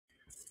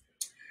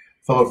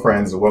Hello,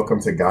 friends. Welcome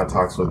to God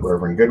Talks with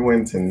Rev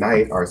Goodwin.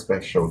 Tonight, our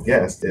special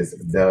guest is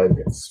Doug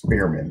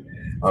Spearman.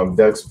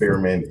 Doug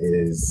Spearman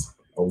is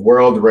a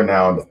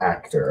world-renowned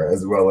actor,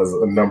 as well as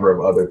a number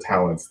of other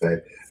talents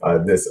that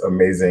this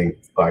amazing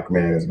Black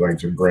man is going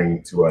to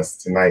bring to us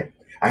tonight.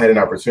 I had an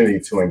opportunity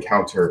to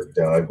encounter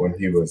Doug when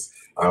he was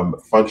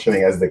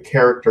functioning as the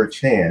character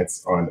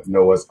Chance on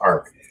Noah's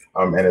Ark.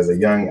 And as a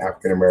young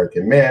African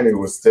American man who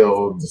was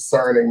still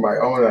discerning my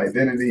own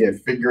identity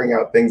and figuring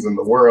out things in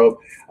the world,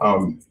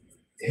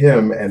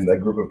 him and the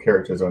group of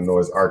characters on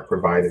Noah's Ark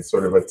provided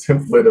sort of a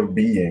template of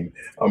being,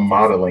 a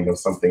modeling of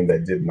something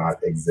that did not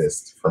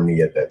exist for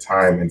me at that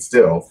time and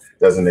still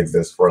doesn't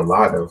exist for a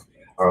lot of,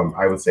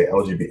 I would say,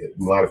 LGBT,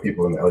 a lot of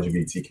people in the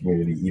LGBT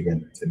community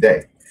even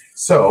today.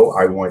 So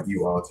I want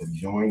you all to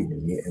join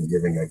me in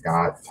giving a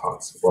God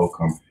Talks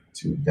welcome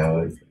to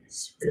Doug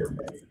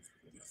Spearman.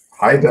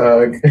 Hi,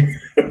 Doug.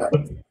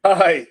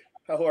 Hi,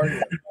 how are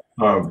you?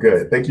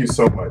 Good. Thank you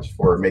so much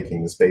for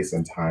making the space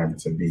and time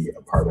to be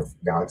a part of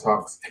God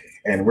Talks.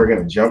 And we're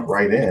going to jump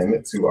right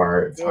in to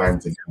our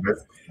time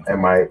together.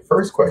 And my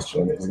first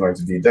question is going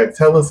to be, Doug,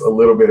 tell us a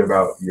little bit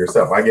about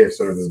yourself. I gave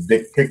sort of this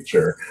big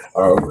picture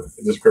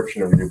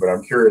description of you, but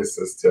I'm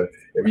curious as to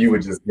if you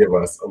would just give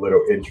us a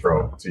little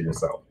intro to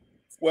yourself.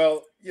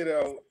 Well,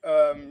 I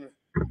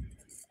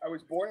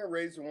was born and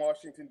raised in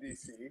Washington,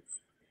 D.C.,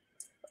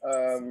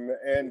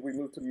 and we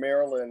moved to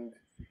Maryland.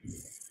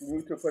 We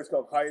moved to a place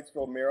called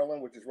Hyattsville,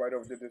 Maryland, which is right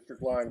over the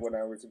district line when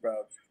I was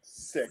about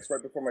 6,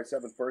 right before my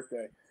 7th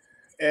birthday.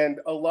 And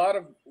a lot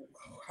of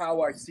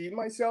how I see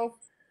myself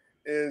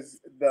is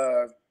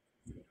the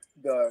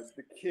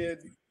kid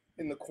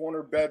in the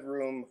corner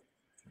bedroom,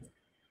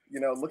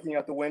 looking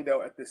out the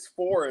window at this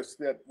forest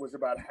that was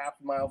about half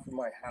a mile from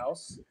my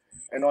house.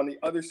 And on the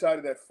other side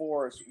of that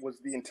forest was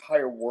the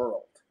entire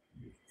world.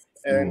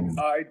 And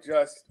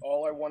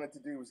all I wanted to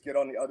do was get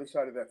on the other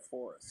side of that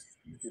forest.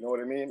 You know what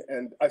I mean?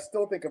 And I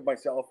still think of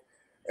myself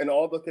and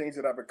all the things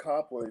that I've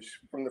accomplished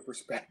from the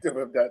perspective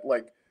of that,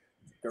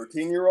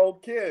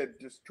 13-year-old kid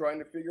just trying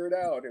to figure it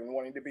out and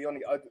wanting to be on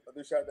the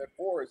other side of that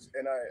forest.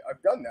 And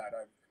I've done that.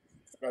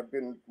 I've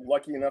been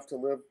lucky enough to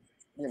live,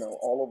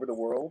 all over the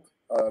world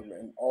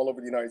and all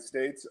over the United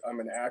States. I'm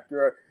an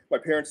actor. My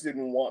parents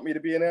didn't want me to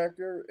be an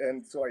actor,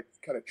 and so I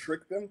kind of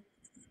tricked them.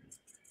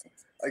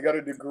 I got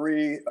a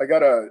degree. I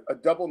got a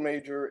double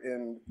major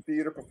in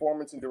theater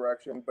performance and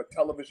direction, but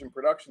television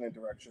production and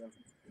direction,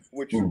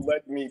 which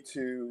led me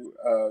to,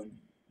 I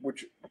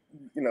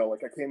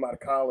came out of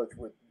college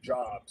with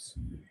jobs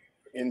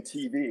in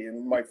TV.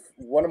 And my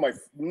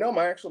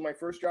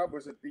first job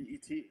was at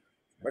BET.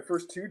 My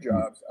first 2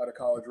 jobs out of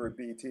college were at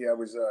BET. I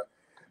was a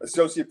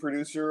associate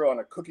producer on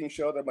a cooking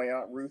show that my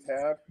Aunt Ruth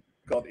had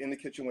called In the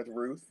Kitchen with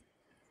Ruth.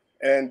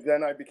 And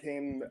then I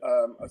became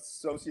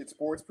associate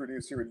sports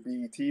producer at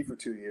BET for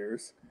 2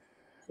 years.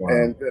 Wow.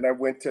 And then I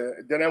went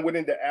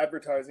into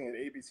advertising at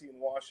ABC in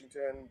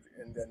Washington,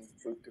 and then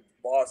moved to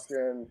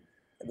Boston,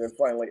 and then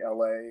finally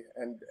LA.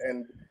 And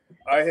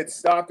I had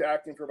stopped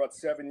acting for about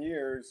 7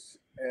 years.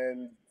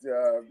 And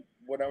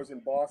when I was in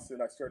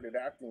Boston, I started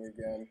acting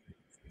again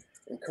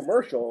in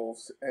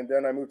commercials. And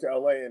then I moved to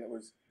LA, and it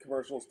was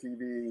commercials,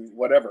 TV,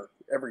 whatever,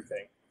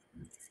 everything.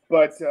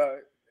 But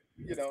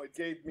it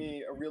gave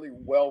me a really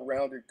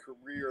well-rounded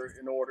career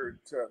in order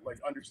to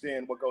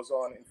understand what goes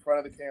on in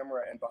front of the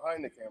camera and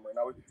behind the camera.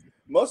 And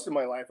most of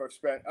my life I've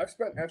spent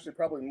actually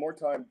probably more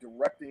time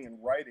directing and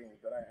writing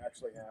than I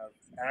actually have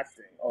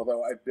acting.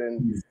 Although I've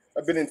been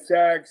in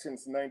SAG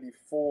since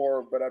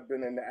 '94, but I've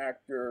been an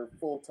actor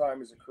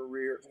full-time as a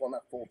career. Well,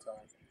 not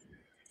full-time,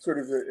 sort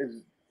of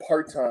as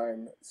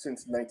part-time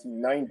since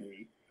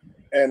 1990.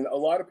 And a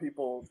lot of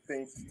people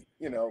think,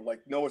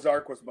 Noah's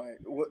Ark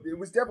it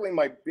was definitely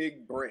my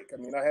big break. I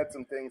mean, I had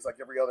some things like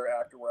every other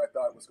actor where I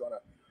thought it was going to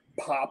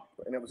pop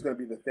and it was going to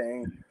be the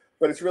thing.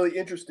 But it's really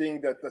interesting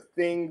that the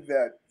thing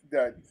that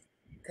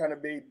kind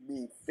of made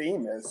me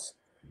famous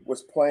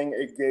was playing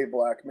a gay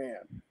Black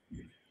man.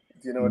 Do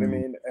you know what I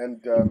mean?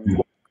 And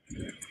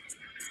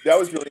that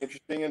was really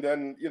interesting. And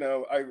then,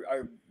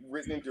 I've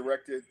written and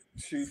directed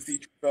 2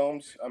 feature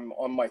films. I'm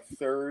on my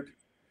 3rd.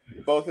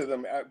 Both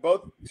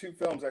 2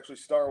 films actually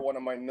star one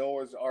of my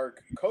Noah's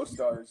Ark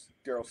co-stars,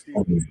 Darrell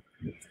Goodwin.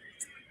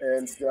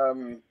 And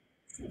I'm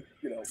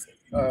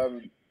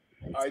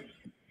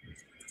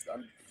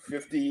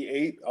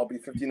 58. I'll be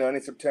 59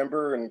 in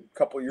September. And a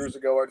couple of years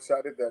ago, I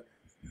decided that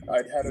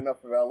I'd had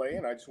enough of LA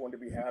and I just wanted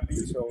to be happy.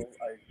 So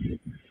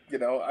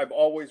I've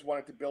always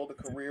wanted to build a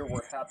career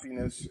where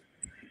happiness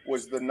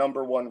was the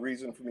number one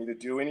reason for me to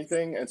do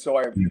anything. And so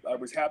I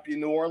was happy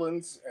in New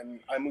Orleans,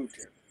 and I moved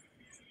here.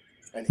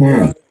 And here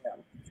I am.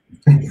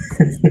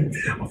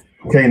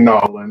 Okay,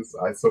 Nolans,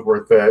 I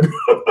support that.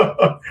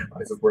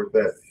 I support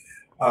that.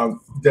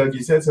 Doug,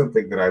 you said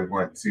something that I'm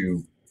going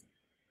to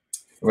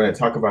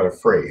talk about a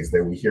phrase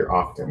that we hear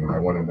often, and I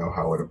want to know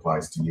how it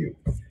applies to you.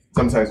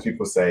 Sometimes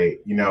people say,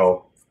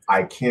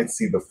 I can't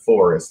see the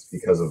forest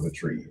because of the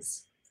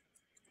trees.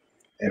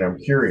 And I'm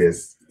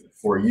curious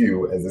for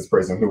you, as this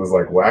person who was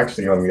like, well,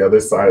 actually on the other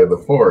side of the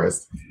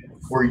forest,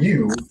 for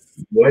you,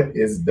 what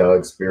is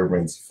Doug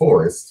Spearman's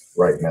forest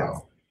right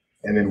now?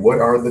 And then what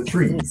are the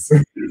trees?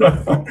 You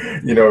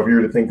know, if you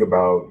were to think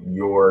about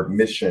your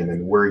mission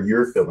and where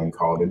you're feeling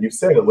called, and you've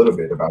said a little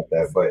bit about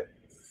that, but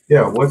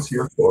yeah, what's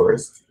your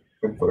forest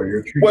and what are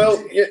your trees?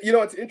 Well, you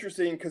know, it's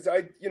interesting because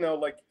you know,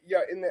 like,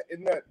 yeah,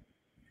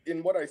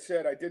 in what I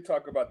said, I did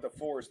talk about the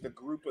forest, the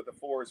group of the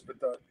forest, but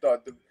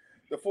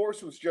the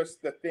forest was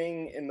just the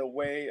thing in the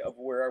way of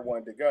where I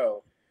wanted to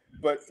go.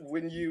 But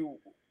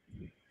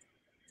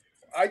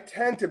I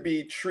tend to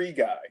be tree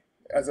guy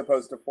as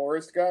opposed to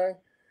forest guy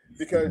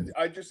because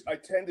I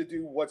tend to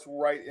do what's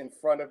right in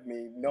front of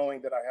me,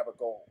 knowing that I have a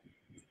goal.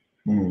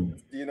 Mm,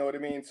 Do you know what I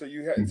mean? So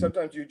mhm.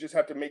 sometimes you just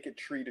have to make it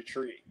tree to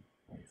tree,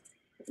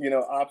 you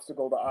know,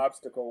 obstacle to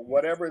obstacle,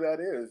 whatever that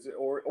is,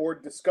 or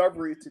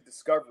discovery to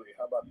discovery.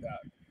 How about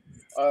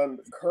that?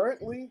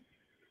 Currently,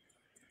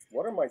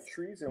 what are my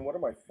trees and what are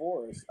my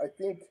forests? I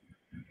think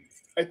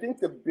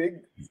the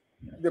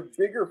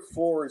bigger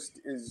forest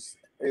is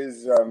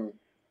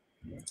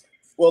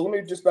well, let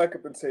me just back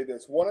up and say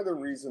this. One of the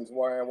reasons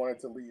why I wanted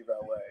to leave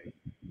LA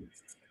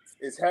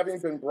is having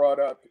been brought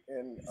up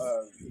in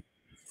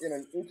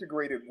an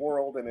integrated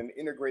world and an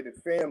integrated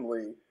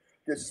family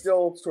that's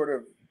still sort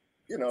of,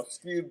 you know,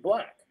 skewed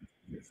black.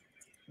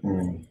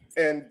 Mm,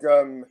 And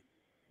um,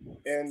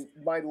 and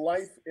my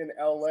life in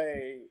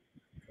LA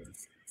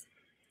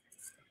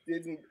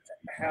didn't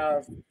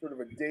have sort of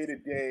a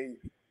day-to-day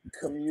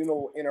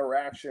communal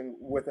interaction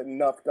with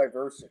enough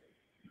diversity.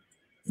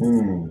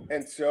 mm,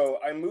 And so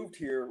I moved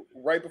here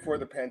right before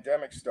the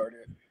pandemic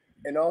started,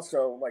 and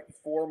also like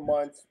 4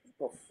 months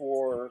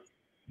before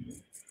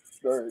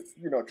the,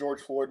 you know,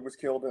 George Floyd was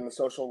killed and the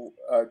social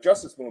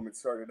justice movement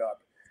started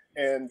up.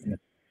 And yeah,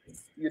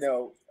 you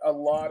know, a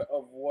lot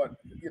of what,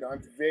 you know,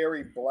 I'm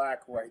very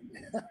black right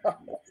now.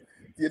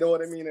 You know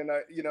what I mean? And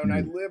I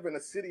mm, live in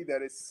a city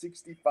that is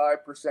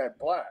 65%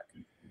 black.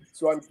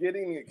 So I'm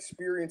getting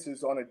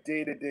experiences on a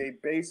day-to-day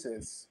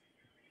basis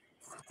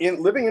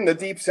in living in the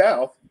deep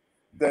south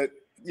that,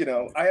 you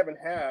know, I haven't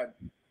had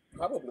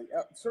probably,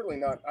 certainly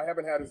not, I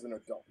haven't had as an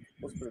adult.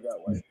 Let's put it that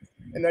way.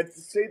 And that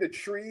to say the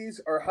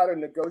trees are how to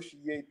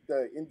negotiate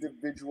the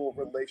individual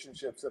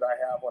relationships that I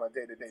have on a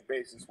day-to-day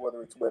basis,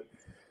 whether it's with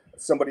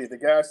somebody at the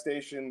gas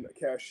station, a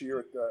cashier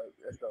at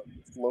the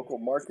local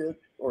market,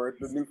 or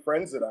the new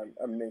friends that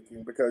I'm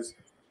making, because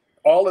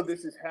all of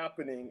this is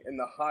happening in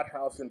the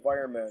hothouse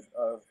environment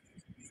of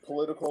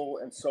political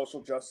and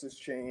social justice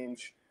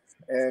change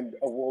and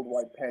a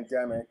worldwide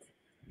pandemic,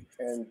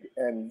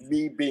 and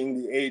me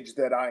being the age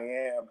that I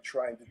am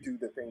trying to do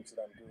the things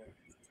that I'm doing.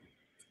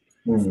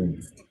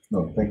 mm.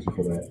 No, thank you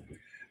for that.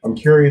 I'm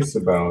curious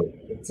about,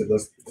 so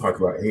let's talk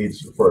about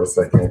age for a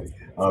second.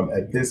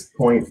 At this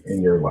point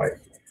in your life,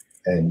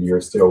 and you're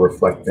still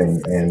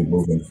reflecting and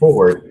moving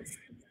forward,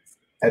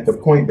 at the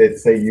point that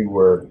say you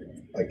were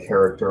a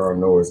character on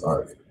Noah's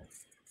Ark,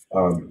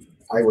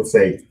 I would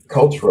say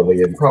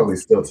culturally and probably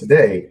still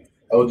today,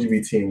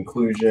 LGBT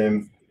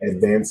inclusion,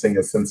 advancing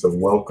a sense of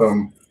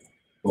welcome,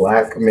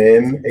 Black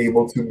men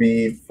able to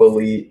be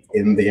fully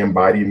in the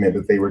embodiment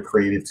that they were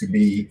created to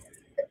be,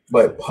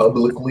 but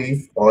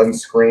publicly on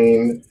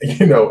screen,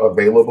 you know,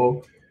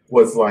 available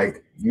was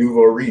like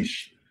nouveau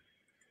riche.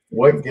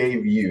 What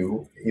gave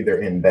you,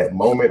 either in that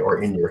moment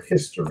or in your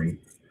history,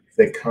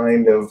 the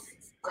kind of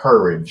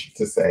courage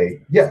to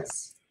say,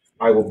 yes,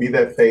 I will be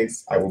that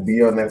face, I will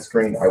be on that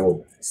screen, I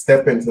will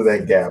step into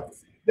that gap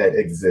that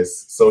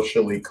exists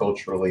socially,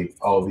 culturally,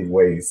 all the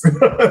ways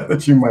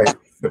that you might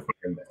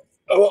define that?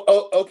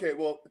 Okay.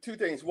 Well, two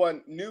things.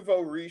 One, nouveau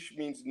riche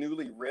means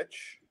newly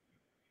rich.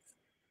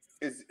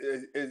 Is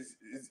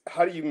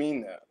how do you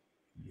mean that?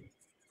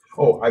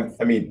 Oh,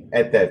 I mean,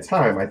 at that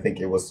time, I think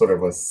it was sort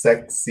of a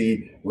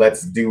sexy,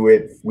 let's do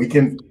it. We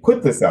can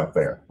put this out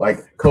there.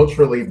 Like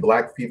culturally,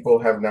 Black people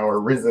have now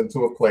arisen to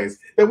a place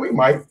that we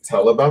might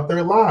tell about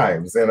their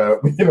lives in a,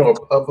 you know,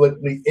 a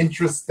publicly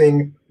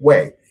interesting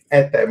way.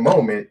 At that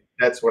moment,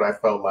 that's what I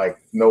felt like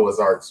Noah's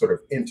Ark sort of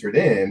entered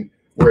in,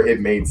 where it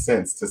made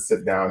sense to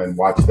sit down and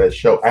watch that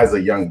show as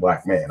a young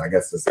Black man. I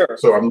guess it's, Sure.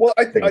 so I'm Well,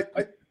 thinking,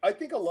 I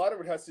think a lot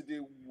of it has to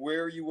do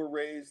where you were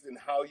raised and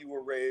how you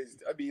were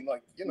raised. I mean,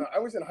 like, you know, I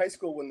was in high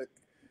school when the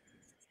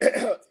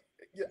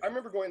yeah, I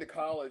remember going to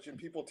college and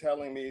people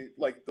telling me,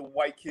 like, the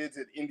white kids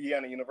at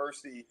Indiana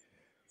University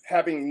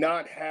having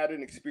not had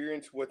an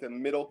experience with a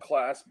middle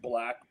class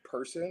black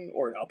person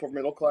or an upper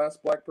middle class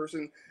black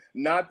person,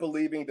 not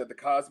believing that the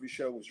Cosby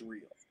Show was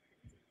real.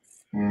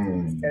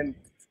 hmm, And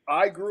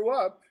I grew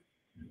up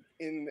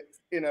in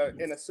in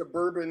a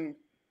suburban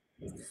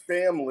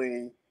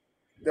family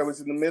that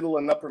was in the middle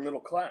and upper middle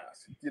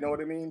class. You know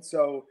what I mean?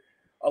 So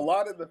a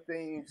lot of the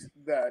things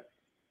that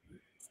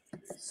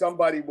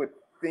somebody would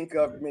think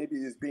of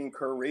maybe as being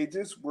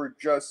courageous were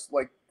just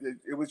like,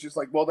 it was just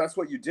like, well, that's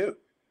what you do.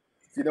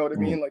 You know what I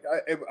hmm, mean? Like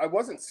I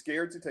wasn't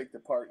scared to take the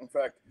part. In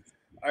fact,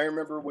 I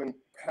remember when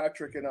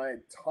Patrick and I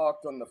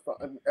talked on the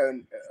phone,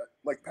 and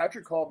like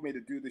Patrick called me to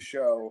do the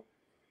show.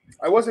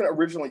 I wasn't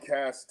originally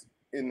cast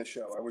in the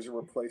show. I was a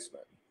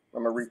replacement.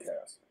 I'm a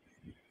recast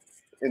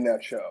in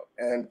that show,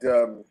 and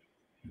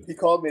he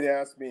called me to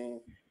ask me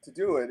to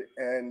do it,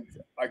 and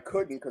I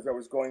couldn't because I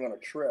was going on a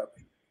trip.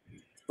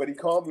 But he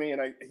called me,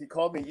 and he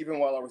called me even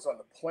while I was on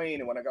the plane.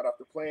 And when I got off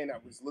the plane, I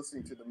was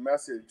listening to the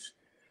message,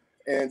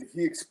 and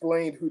he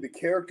explained who the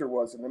character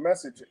was in the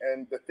message.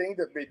 And the thing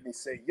that made me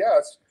say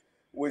yes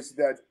was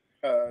that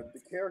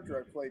the character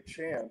I played,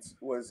 Chance,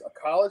 was a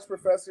college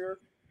professor.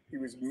 He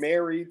was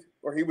married,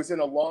 or he was in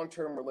a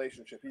long-term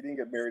relationship. He didn't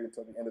get married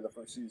until the end of the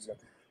first season,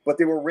 but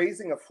they were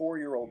raising a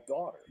 4-year-old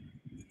daughter.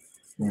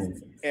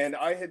 And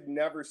I had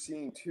never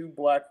seen two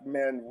black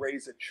men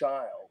raise a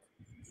child,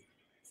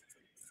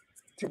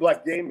 two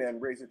black gay men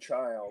raise a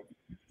child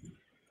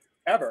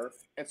ever,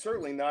 and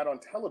certainly not on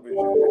television.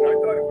 And I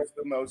thought it was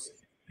the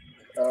most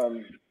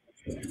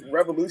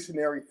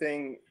revolutionary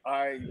thing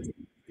I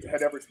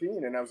had ever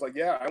seen. And I was like,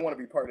 yeah, I want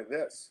to be part of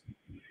this.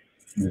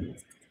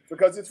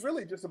 Because it's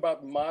really just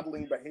about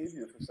modeling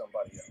behavior for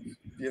somebody else.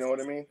 You know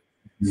what I mean?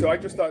 So I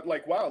just thought,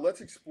 like, wow,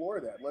 let's explore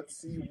that. Let's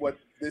see what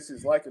this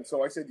is like. And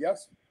so I said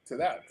yes to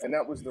that. And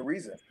that was the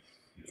reason.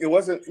 It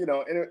wasn't,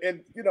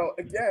 and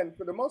again,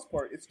 for the most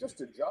part, it's just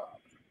a job.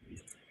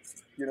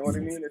 You know what I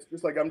mean? It's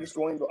just like I'm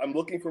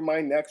looking for my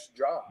next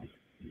job.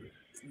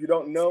 You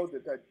don't know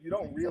that you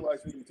don't realize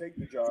when you take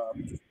the job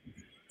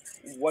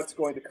what's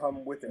going to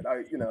come with it.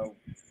 I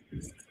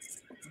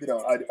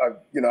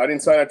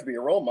didn't sign up to be a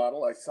role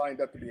model. I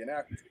signed up to be an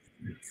actor.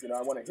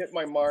 I want to hit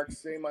my marks,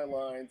 say my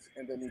lines,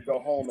 and then go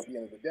home at the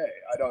end of the day.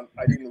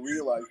 I didn't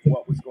realize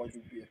what was going to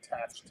be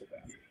attached to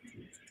that.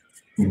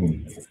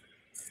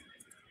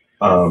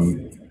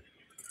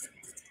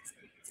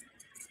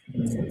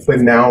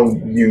 But now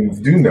you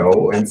do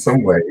know in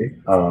some way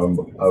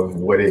of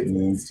what it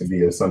means to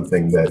be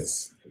something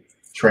that's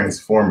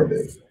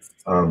transformative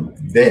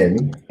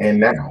then and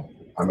now.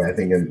 I mean, I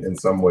think in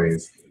some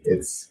ways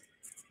it's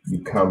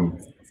become,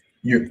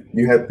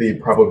 you had the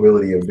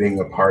probability of being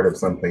a part of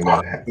something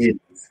that is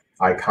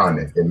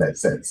iconic in that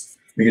sense.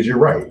 Because you're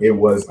right, it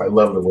was, I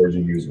love the word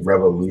you use,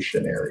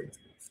 revolutionary.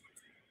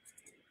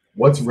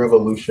 What's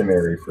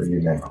revolutionary for you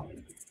now?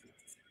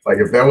 Like,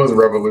 if that was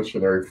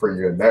revolutionary for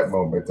you in that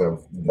moment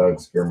of Doug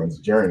Spearman's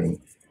journey,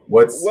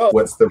 what's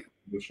the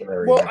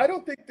revolutionary? Well, I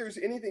don't think there's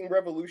anything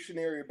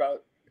revolutionary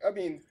about, I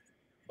mean,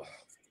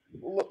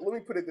 let me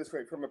put it this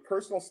way. From a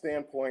personal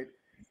standpoint,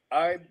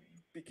 I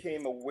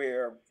became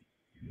aware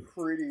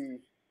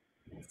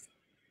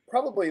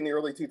probably in the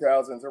early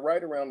 2000s, or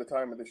right around the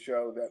time of the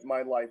show, that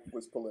my life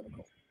was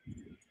political.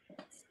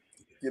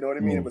 You know what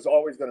I mean? It was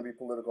always going to be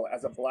political.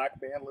 As a black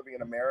man living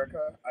in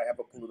America, I have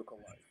a political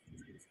life.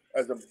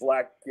 As a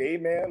black gay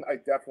man, I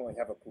definitely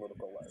have a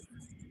political life.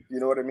 You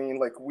know what I mean?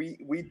 Like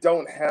we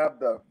don't have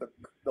the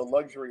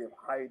luxury of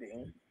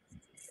hiding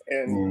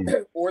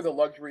or the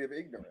luxury of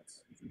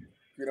ignorance.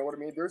 You know what I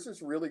mean? There's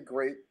this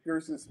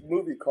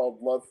movie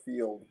called Love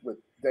Field with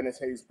Dennis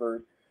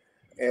Haysbert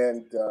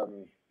and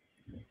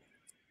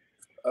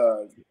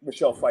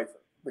Michelle Pfeiffer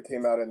that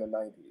came out in the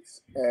 90s.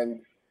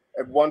 And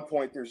at one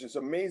point, there's this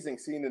amazing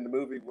scene in the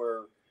movie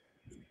where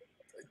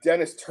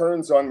Dennis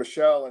turns on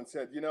Michelle and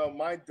said,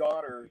 my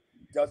daughter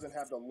doesn't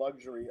have the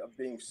luxury of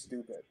being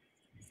stupid.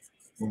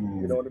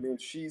 You know what I mean?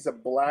 She's a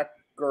black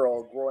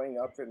girl growing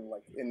up in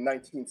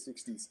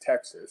 1960s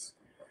Texas.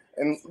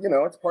 And,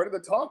 it's part of the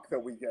talk that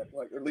we get,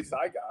 like, at least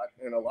I got,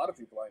 and a lot of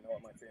people I know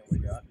in my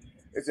family got,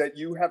 is that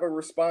you have a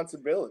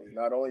responsibility,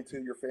 not only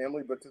to your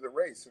family, but to the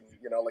race. And,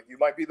 you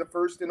might be the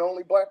first and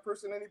only black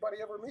person anybody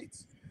ever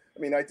meets. I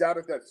mean, I doubt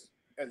if that's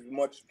as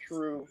much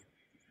true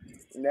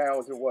now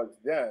as it was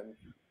then.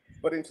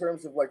 But in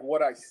terms of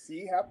what I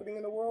see happening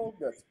in the world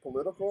that's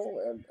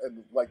political and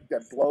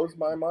that blows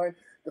my mind,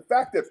 the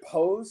fact that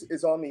Pose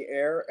is on the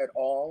air at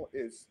all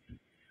is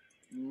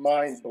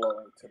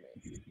mind-blowing to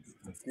me.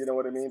 You know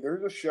what I mean?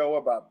 There's a show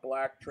about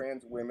black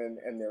trans women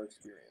and their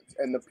experience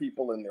and the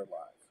people in their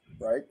lives,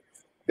 right?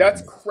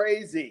 That's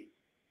crazy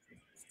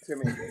to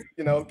me.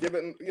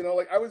 Given,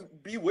 I was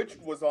Bewitched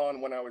was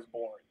on when I was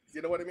born.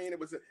 You know what I mean?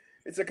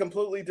 It's a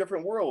completely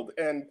different world.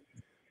 And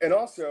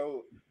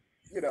also,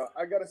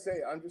 I gotta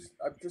say, I'm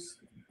just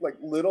like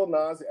Lil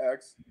Nas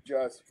X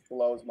just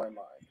blows my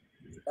mind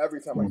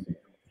every time I see him.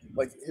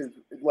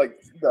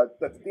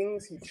 The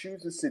things he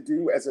chooses to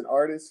do as an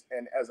artist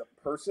and as a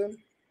person,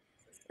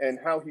 and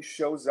how he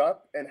shows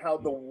up, and how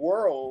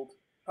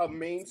how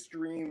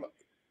mainstream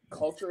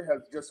culture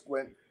has just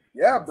went,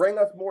 yeah, bring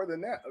us more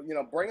than that.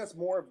 Bring us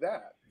more of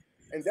that,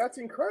 and that's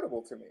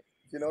incredible to me.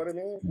 You know what I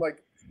mean?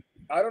 Like,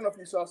 I don't know if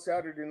you saw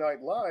Saturday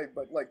Night Live,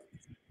 but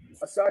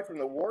aside from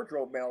the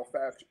wardrobe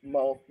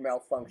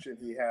malfunction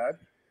he had,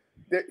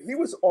 that he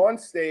was on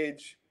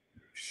stage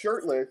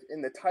shirtless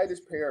in the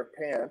tightest pair of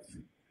pants,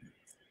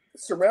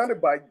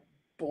 surrounded by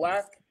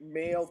black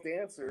male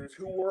dancers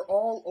who were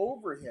all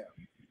over him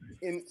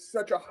in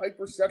such a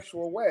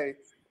hypersexual way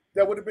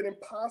that would have been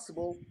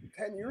impossible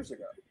 10 years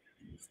ago.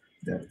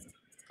 Yeah.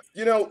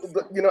 I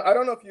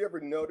don't know if you ever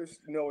noticed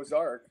Noah's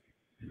Ark,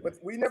 but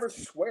we never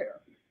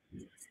swear.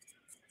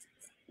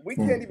 We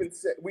can't even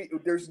say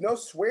there's no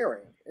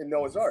swearing in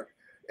Noah's Ark.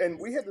 And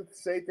we had to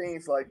say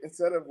things like,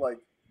 instead of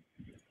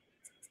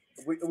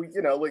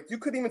you know, like you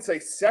couldn't even say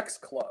sex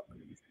club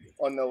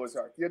on Noah's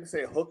Ark. You had to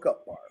say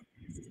hookup bar.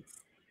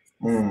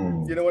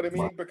 You know what I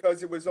mean?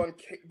 Because it was on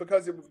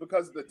because of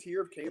the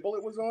tier of cable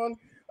it was on,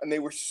 and they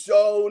were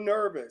so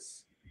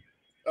nervous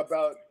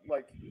about,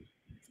 like,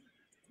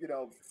 you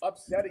know,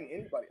 upsetting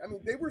anybody. I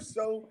mean,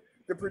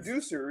 the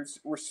producers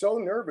were so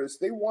nervous,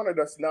 they wanted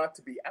us not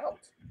to be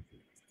out.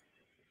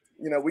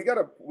 You know, we got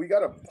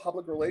a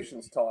public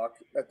relations talk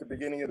at the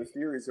beginning of the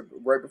series,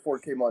 right before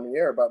it came on the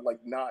air, about like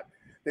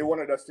they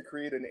wanted us to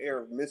create an air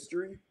of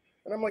mystery.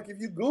 And I'm like, if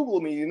you Google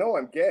me, you know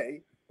I'm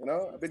gay. You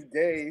know, I've been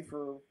gay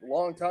for a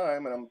long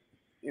time, and I'm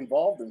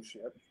involved in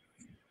shit.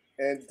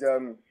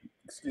 And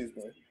excuse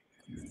me.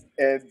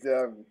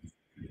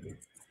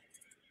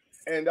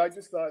 And I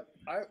just thought,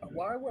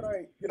 why would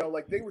I? You know,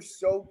 like they were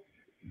so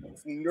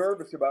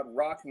nervous about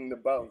rocking the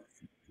boat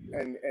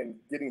and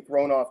getting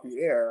thrown off the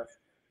air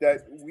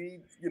that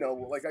we, you know,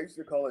 like I used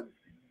to call it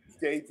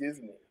gay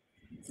Disney.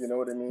 You know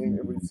what I mean?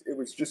 It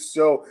was just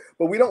so,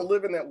 but we don't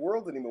live in that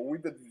world anymore.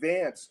 We've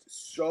advanced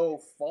so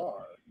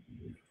far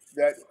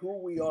that who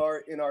we are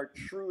in our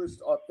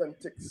truest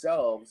authentic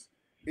selves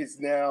is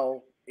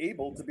now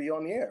able to be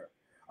on the air.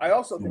 I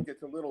also think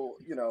it's a little,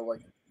 you know,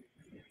 like,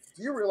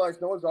 do you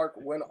realize Noah's Ark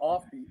went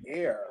off the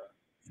air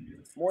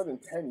more than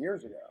 10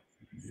 years ago?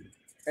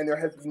 And there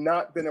has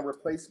not been a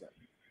replacement.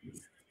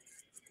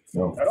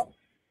 No. At all.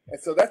 And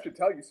so that should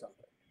tell you something.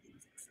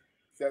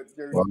 That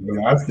there's, well, I'm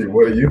going to ask you,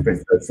 what do you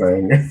think that's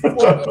saying?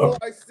 well,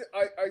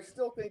 I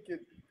still think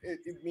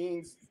it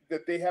means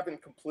that they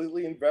haven't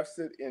completely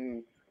invested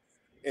in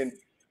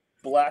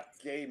Black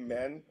gay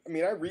men. I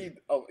mean, I read,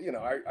 you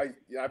know,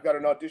 I've got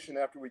an audition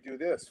after we do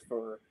this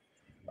for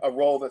a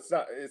role it's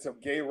a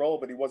gay role,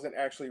 but he wasn't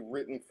actually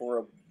written for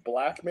a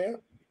Black man.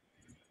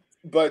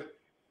 But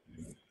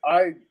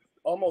I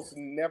almost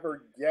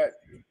never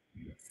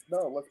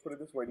let's put it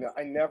this way. No,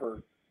 I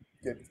never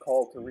get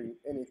called to read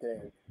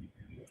anything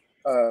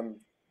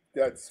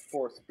that's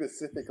for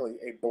specifically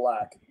a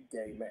Black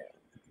gay man.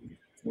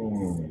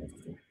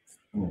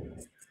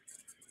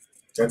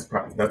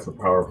 That's a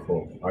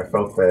powerful. I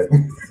felt that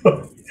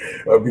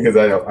because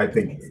I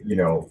think, you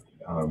know,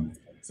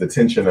 it's the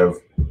tension of,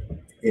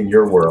 in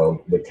your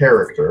world, the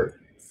character,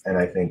 and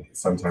I think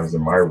sometimes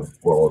in my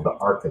world, the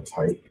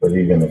archetype, but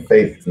even the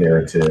faith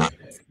narrative,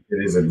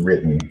 it isn't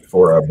written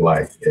for a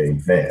Black gay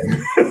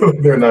man.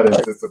 They're not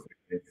anticipating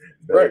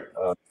that. Right.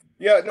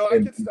 Yeah, no, I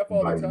get stuff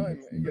all the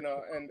time, you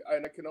know, and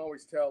I can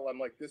always tell. I'm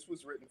like, this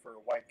was written for a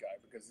white guy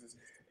because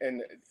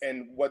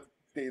and what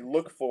they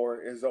look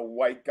for is a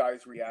white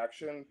guy's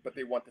reaction, but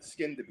they want the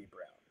skin to be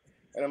brown.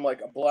 And I'm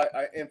like,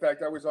 in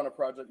fact, I was on a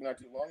project not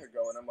too long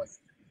ago, and I'm like,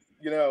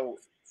 you know,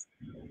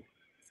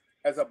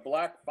 as a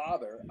Black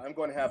father, I'm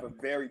going to have a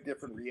very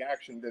different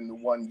reaction than the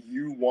one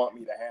you want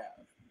me to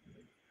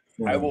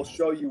have. I will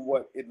show you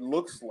what it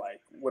looks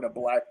like when a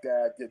Black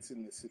dad gets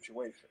in this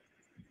situation,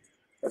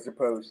 as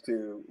opposed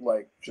to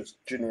like just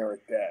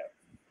generic dad.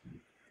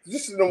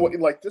 Just in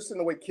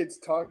the way kids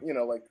talk, you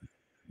know, like,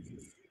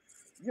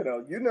 you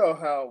know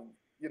how,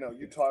 you know,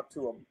 you talk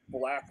to a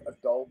Black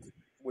adult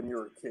when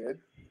you're a kid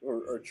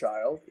or a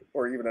child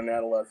or even an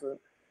adolescent.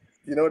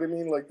 You know what I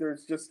mean? Like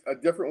there's just a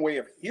different way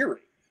of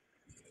hearing.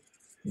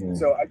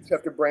 So I just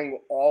have to bring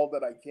all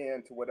that I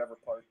can to whatever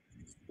part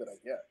that I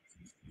get.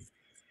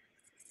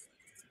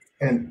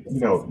 And, you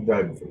know,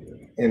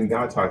 in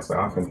God Talks, I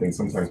often think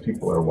sometimes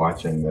people are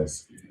watching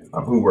this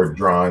who were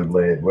drawn,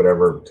 led,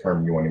 whatever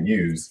term you want to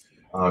use,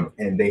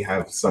 and they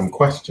have some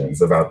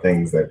questions about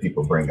things that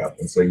people bring up.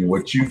 And so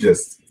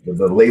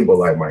the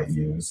label I might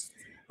use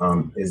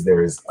is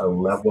there is a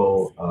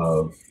level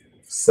of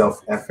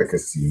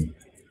self-efficacy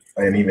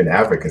and even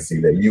advocacy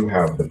that you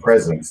have the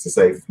presence to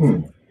say,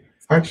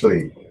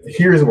 actually,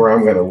 here's where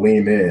I'm going to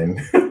lean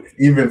in,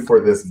 even for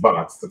this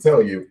box, to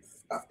tell you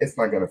it's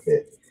not going to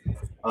fit.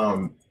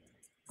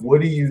 What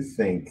do you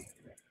think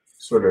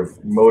sort of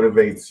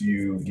motivates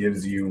you,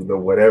 gives you the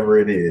whatever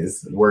it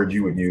is, word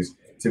you would use,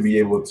 to be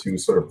able to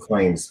sort of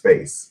claim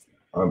space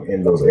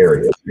in those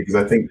areas? Because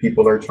I think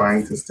people are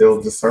trying to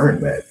still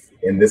discern that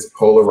in this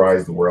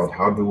polarized world,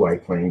 how do I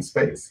claim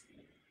space?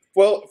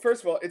 Well,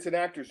 first of all, it's an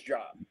actor's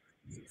job.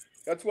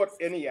 That's what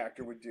any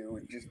actor would do.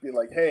 Would just be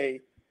like, hey,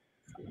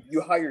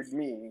 you hired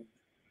me.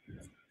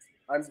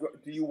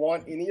 Do you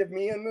want any of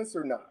me in this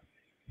or not?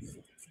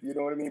 You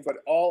know what I mean? But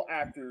all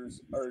actors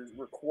are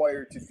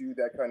required to do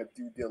that kind of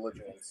due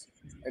diligence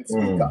and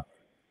speak up.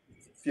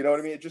 You know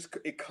what I mean?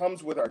 It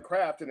comes with our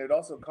craft, and it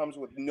also comes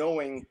with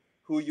knowing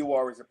who you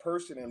are as a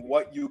person and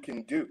what you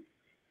can do.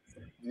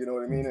 You know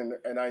what I mean?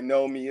 And I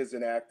know me as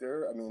an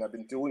actor. I mean, I've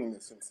been doing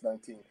this since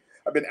 19.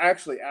 I've been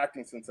actually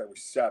acting since I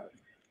was 7.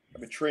 I've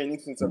been training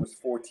since I was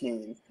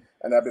 14,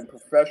 and I've been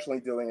professionally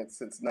doing it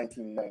since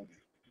 1990.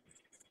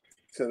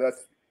 So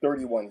that's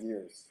 31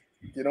 years.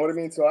 You know what I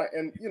mean? So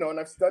and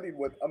I've studied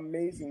with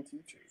amazing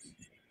teachers,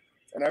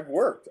 and I've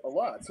worked a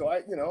lot. So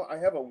I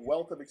have a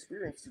wealth of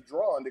experience to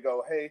draw on to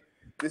go, hey,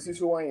 this is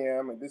who I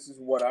am, and this is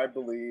what I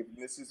believe,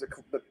 and this is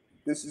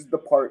the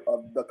part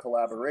of the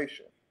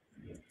collaboration.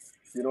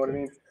 You know what I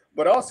mean?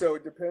 but also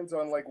it depends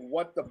on like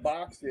what the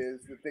box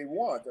is that they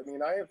want. I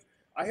mean,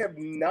 I have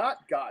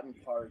not gotten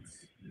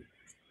parts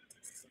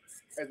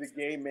as a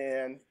gay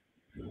man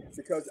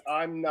because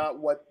I'm not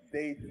what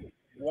they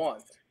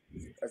want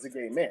as a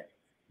gay man.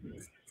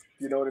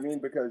 You know what I mean?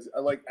 Because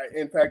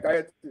in fact, I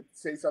had to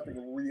say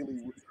something really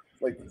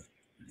like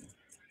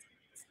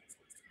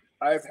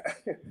I've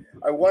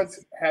I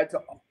once had to,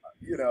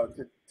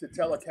 to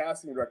tell a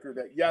casting director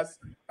that yes,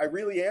 I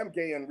really am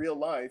gay in real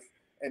life,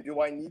 and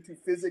do I need to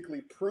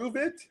physically prove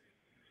it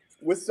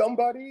with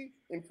somebody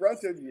in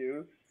front of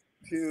you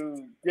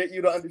to get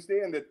you to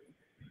understand that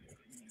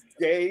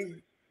gay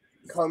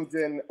comes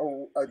in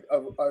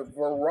a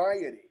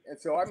variety, and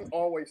so I'm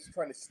always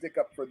trying to stick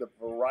up for the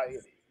variety.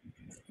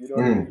 You know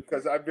what I mean?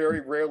 Because I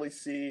very rarely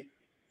see,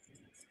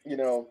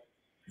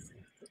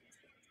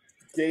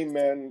 gay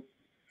men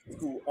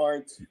who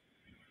aren't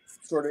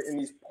sort of in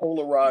these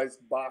polarized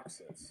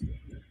boxes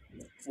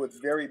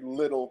with very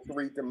little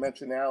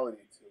three-dimensionality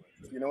to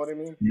it. You know what I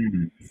mean?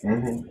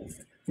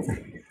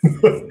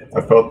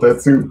 I felt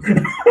that too,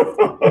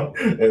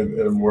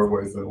 in more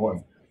ways than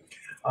one.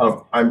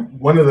 I'm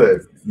one of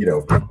the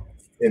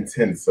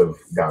intents of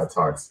God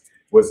Talks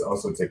was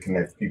also to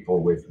connect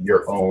people with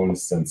your own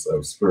sense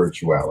of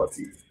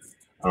spirituality,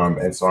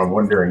 and so I'm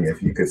wondering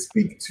if you could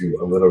speak to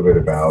a little bit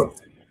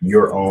about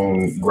your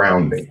own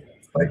grounding,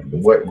 like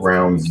what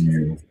grounds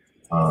you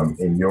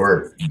in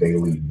your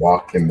daily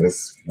walk in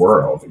this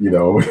world, in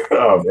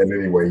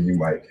any way you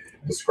might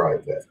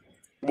describe that.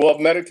 Well,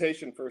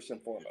 meditation first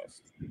and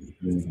foremost,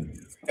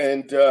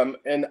 Mm-hmm.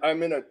 and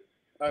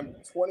I'm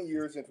 20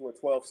 years into a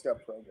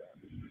 12-step program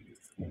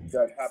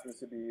that happens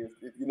to be,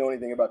 if you know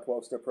anything about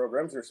 12-step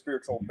programs, they're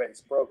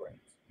spiritual-based programs.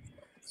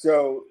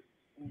 So,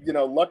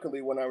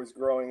 luckily when I was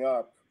growing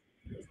up,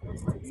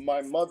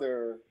 my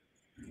mother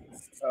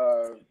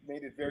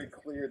made it very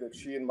clear that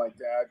she and my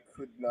dad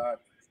could not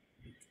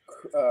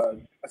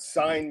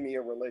assign me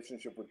a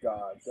relationship with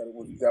God.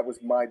 That was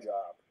my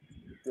job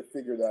to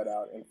figure that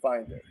out and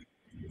find it.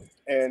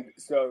 And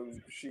so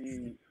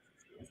she,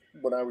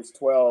 when I was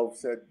 12,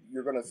 said,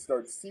 "You're going to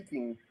start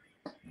seeking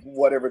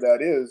whatever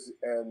that is,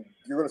 and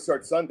you're going to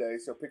start Sunday,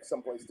 so pick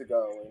someplace to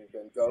go and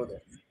then go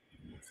there."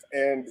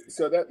 And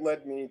so that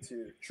led me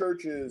to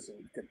churches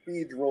and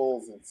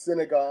cathedrals and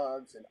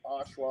synagogues and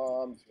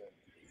ashrams and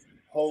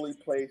holy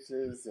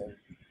places and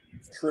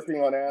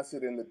tripping on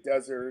acid in the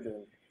desert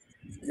and,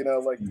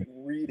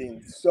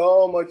 reading,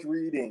 so much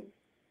reading.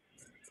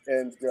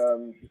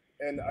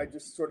 And I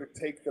just sort of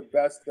take the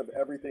best of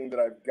everything that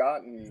I've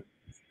gotten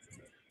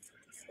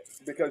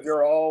because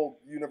they're all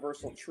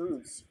universal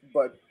truths.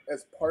 But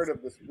as part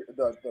of the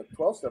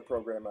 12-step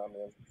program I'm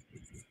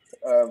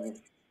in,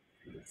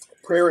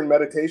 prayer and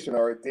meditation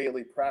are a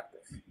daily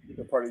practice.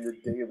 They're part of your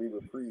daily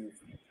reprieve.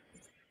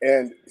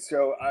 And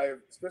so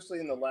especially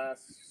in the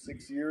last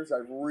 6 years,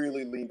 I've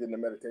really leaned into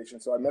meditation.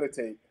 So I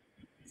meditate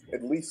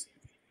at least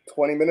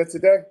 20 minutes a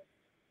day.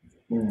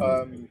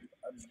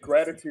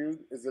 Gratitude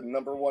is the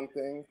number one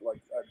thing. I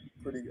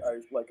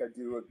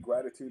do a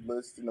gratitude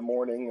list in the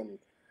morning, and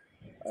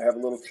I have a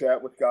little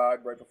chat with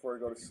God right before I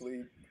go to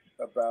sleep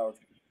about,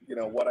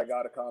 what I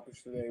got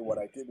accomplished today, what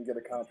I didn't get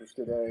accomplished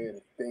today,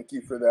 and thank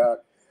you for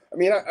that. I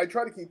mean, I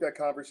try to keep that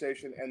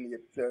conversation and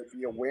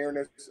the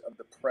awareness of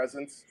the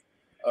presence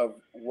of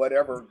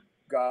whatever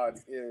God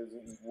is,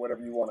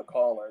 whatever you want to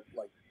call it,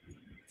 like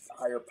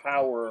higher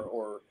power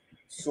or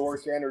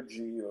source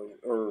energy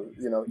or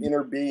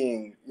inner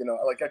being,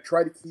 I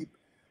try to keep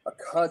a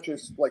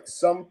conscious, like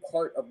some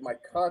part of my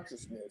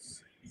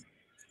consciousness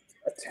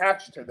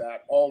attached to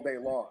that all day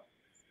long,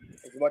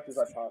 as much as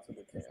I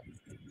possibly can.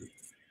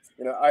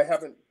 I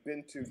haven't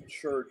been to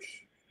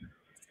church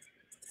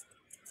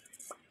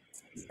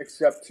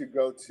except to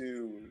go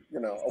to,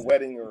 a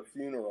wedding or a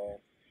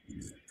funeral.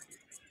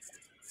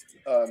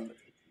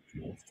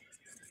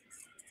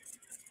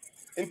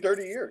 In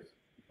 30 years.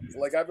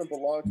 Like, I haven't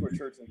belonged to a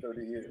church in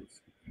 30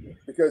 years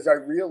because I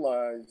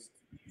realized,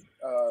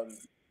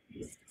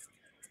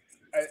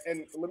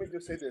 and let me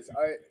just say this,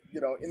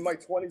 in my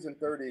 20s and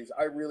 30s,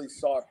 I really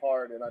sought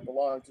hard, and I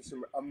belonged to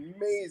some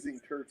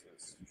amazing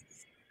churches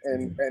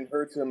and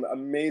heard some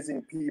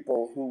amazing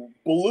people who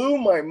blew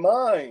my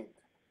mind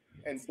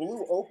and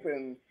blew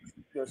open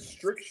the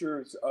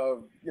strictures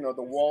of,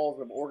 the walls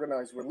of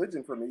organized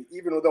religion for me,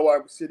 even though I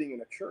was sitting in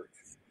a church.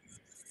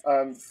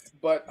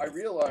 But I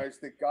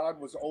realized that God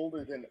was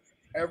older than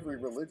every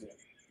religion.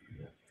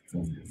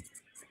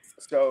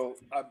 So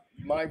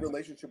my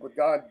relationship with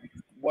God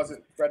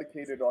wasn't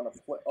predicated on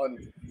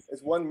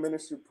as one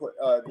minister put,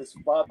 this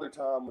Father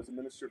Tom was a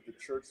minister of the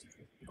church,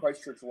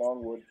 Christ Church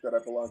Longwood, that I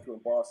belong to in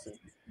Boston.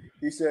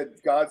 He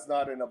said, God's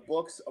not in a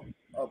book,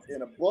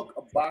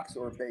 a box,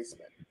 or a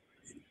basement.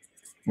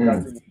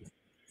 God's in.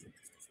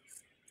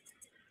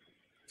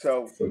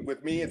 So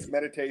with me, it's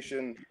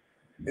meditation.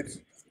 It's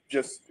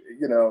just,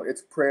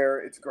 it's prayer,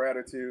 it's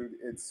gratitude,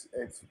 it's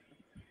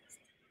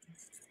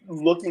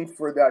looking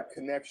for that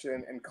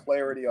connection and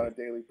clarity on a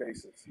daily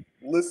basis,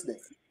 listening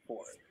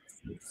for it,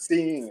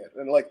 seeing it.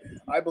 And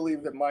I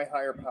believe that my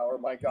higher power,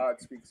 my God,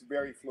 speaks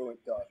very fluent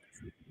Doug.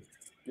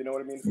 You know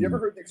what I mean? You ever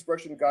heard the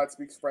expression "God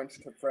speaks French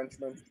to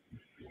Frenchmen"?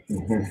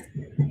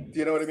 Mm-hmm. Do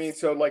you know what I mean?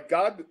 So like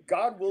God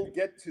will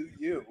get to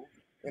you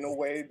in a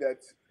way that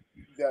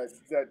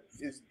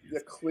is the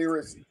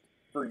clearest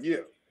for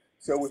you.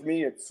 So with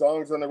me, it's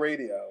songs on the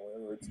radio,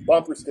 or it's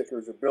bumper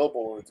stickers, or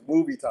billboards,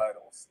 movie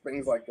titles,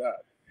 things like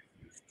that.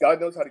 God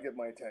knows how to get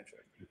my attention.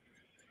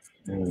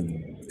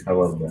 I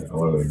love that. I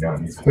love that.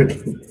 God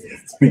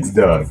speaks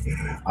Doug.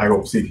 I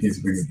hope he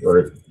speaks,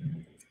 or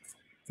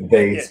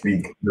they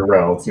speak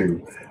Darrell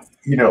too.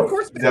 You know, of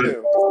course they Doug,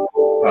 do.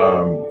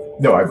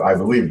 No, I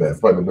believe that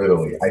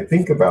fundamentally. I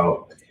think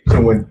about,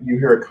 when you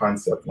hear a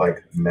concept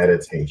like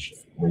meditation,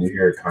 when you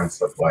hear a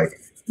concept like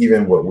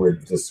even what we're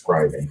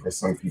describing, for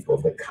some people,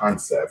 the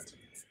concept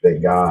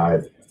that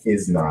God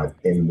is not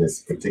in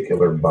this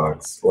particular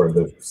box, or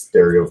the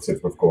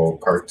stereotypical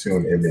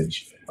cartoon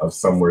image of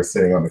somewhere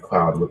sitting on the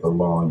cloud with a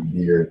long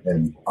beard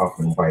and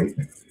often white.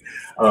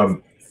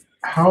 Um,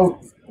 how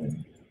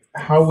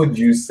how would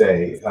you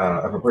say,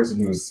 of a person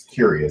who's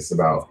curious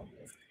about,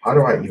 how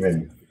do I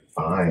even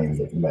find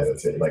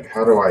meditate? Like,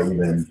 how do I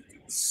even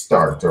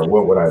start, or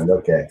what would I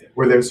look at?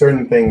 Were there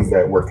certain things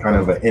that were kind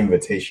of an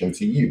invitation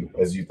to you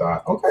as you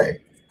thought, okay,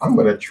 I'm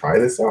going to try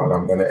this out,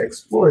 I'm going to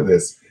explore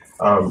this?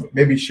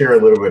 Maybe share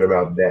a little bit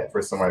about that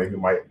for somebody who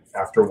might,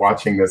 after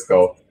watching this,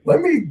 go,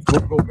 let me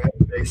Google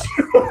meditation.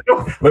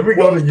 Let me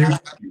go to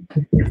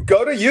YouTube.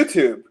 Go to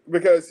YouTube,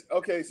 because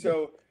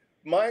so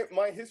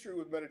my history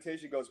with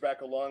meditation goes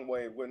back a long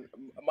way. When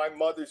my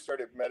mother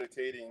started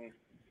meditating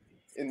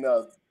in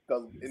the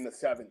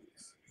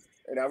 70s,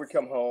 and I would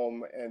come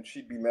home and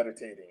she'd be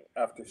meditating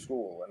after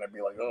school, and I'd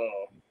be like,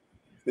 oh,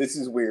 this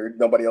is weird.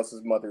 Nobody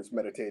else's mother's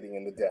meditating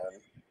in the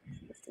den.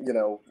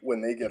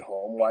 When they get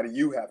home, why do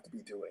you have to be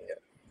doing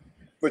it?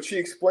 But she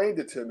explained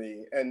it to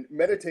me, and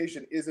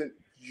meditation isn't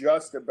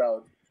just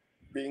about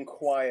being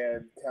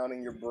quiet,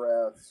 counting your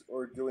breaths,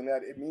 or doing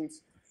that.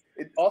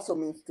 It also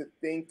means to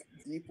think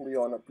deeply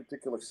on a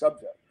particular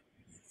subject.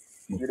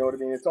 You know what I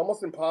mean? It's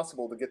almost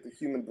impossible to get the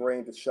human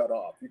brain to shut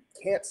off. You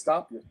can't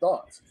stop your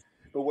thoughts.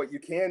 But what you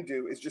can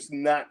do is just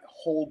not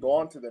hold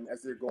on to them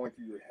as they're going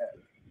through your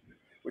head,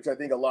 which I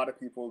think a lot of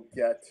people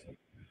get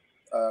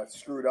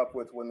screwed up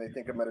with when they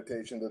think of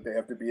meditation, that they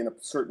have to be in a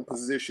certain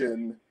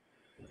position,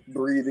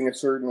 breathing a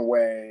certain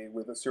way,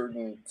 with a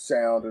certain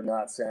sound or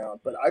not sound.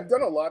 But I've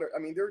done a lot of,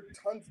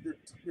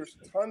 there's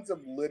tons of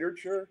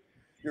literature.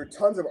 There are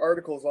tons of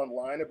articles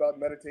online about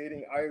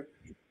meditating. I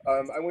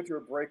went through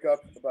a breakup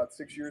about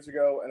 6 years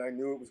ago, and I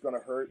knew it was going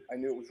to hurt. I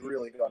knew it was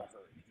really going to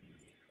hurt,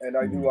 and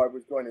I knew I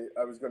was going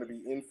to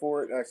be in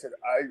for it. And I said,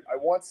 I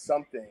want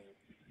something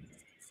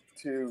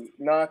to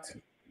not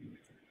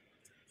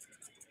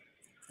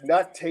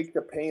take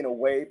the pain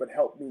away, but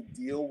help me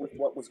deal with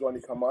what was going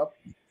to come up.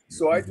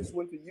 So I just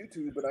went to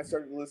YouTube and I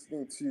started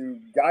listening to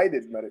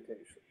guided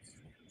meditations.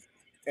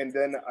 And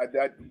then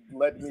that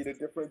led me to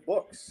different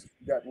books.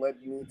 That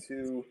led me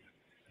to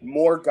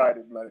more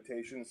guided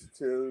meditations,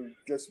 to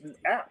just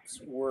apps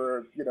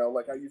where,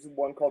 like I use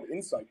one called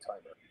Insight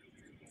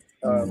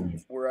Timer,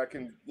 where I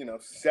can,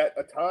 set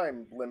a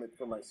time limit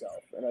for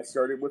myself. And I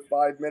started with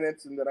 5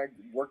 minutes, and then I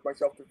worked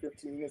myself to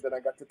 15, and then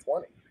I got to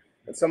 20.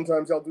 And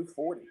sometimes I'll do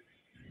 40.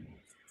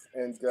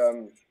 And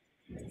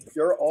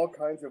there are all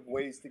kinds of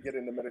ways to get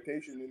into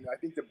meditation. And I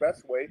think the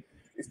best way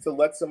is to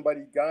let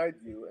somebody guide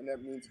you. And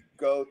that means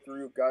go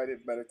through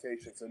guided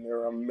meditations. And there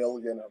are a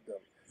million of them.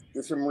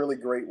 There's some really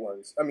great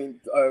ones. I mean,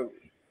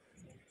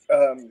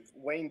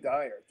 Wayne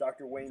Dyer,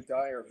 Dr. Wayne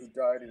Dyer, who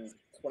died in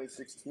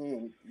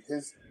 2016,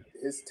 his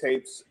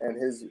tapes and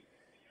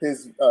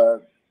his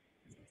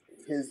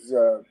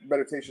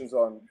meditations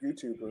on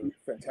YouTube are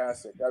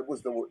fantastic. That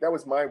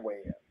was my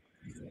way in.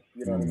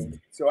 You know what I mean?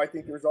 So I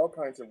think there's all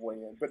kinds of way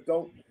in, but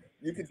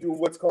you could do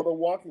what's called a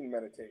walking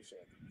meditation.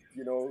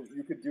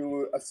 You could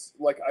do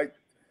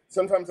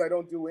sometimes I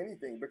don't do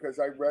anything, because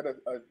I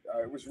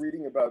was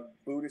reading about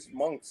Buddhist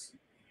monks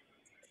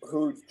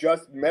who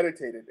just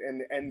meditated,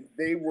 and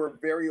they were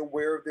very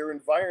aware of their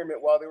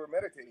environment while they were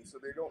meditating. So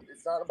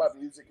it's not about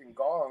music and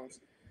gongs.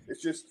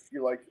 It's just,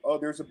 you're like, oh,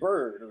 there's a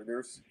bird, or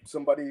there's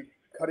somebody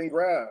cutting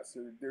grass,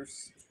 or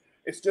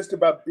it's just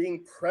about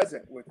being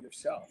present with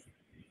yourself.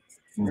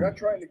 You're not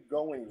trying to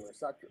go anywhere.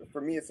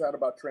 For me, it's not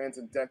about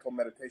transcendental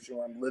meditation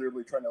where I'm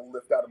literally trying to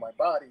lift out of my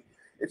body.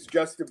 It's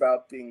just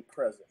about being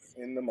present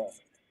in the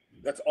moment.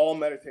 That's all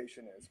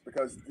meditation is,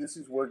 because this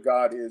is where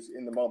God is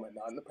in the moment,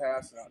 not in the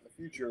past, not in the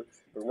future,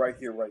 but right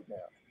here, right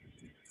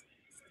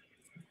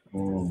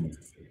now.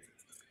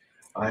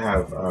 I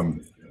have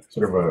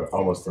sort of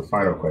almost a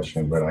final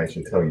question, but I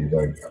should tell you,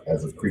 Doug,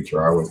 as a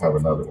preacher, I always have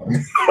another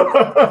one.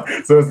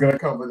 So it's going to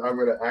come, but I'm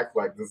going to act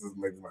like this is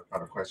maybe my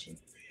final question.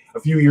 A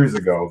few years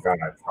ago, God,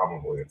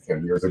 probably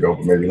 10 years ago,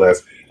 but maybe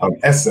less,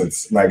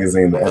 Essence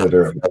magazine, the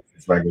editor of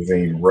Essence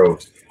magazine,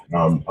 wrote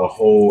a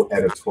whole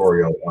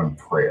editorial on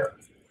prayer.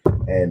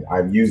 And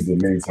I've used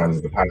it many times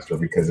as a pastor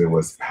because it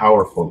was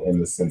powerful in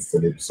the sense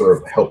that it sort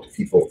of helped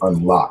people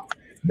unlock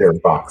their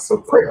box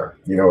of prayer.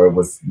 It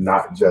was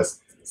not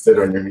just sit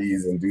on your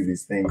knees and do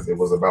these things. It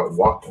was about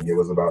walking. It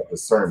was about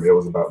discernment. It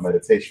was about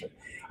meditation.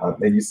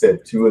 And you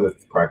said two of the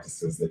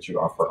practices that you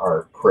offer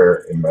are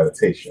prayer and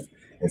meditation.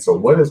 And so,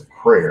 what is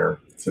prayer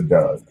to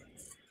Doug?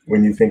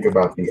 When you think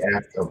about the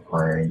act of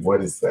praying,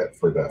 what is that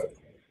for Doug?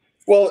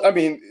 Well, I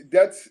mean,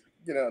 that's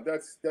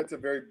a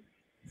very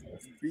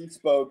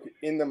bespoke,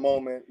 in the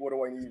moment, what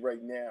do I need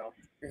right now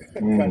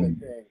kind of Mm,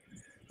 thing.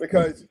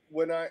 Because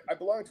when I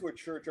belong to a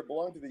church, I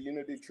belong to the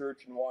Unity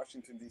Church in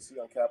Washington, D.C.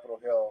 on Capitol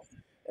Hill.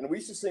 And we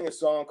used to sing a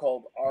song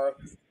called Our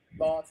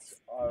Thoughts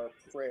Are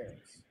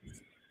Prayers.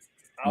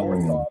 Our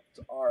mm, thoughts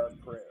are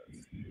prayers.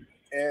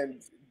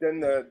 And then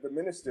the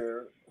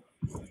minister,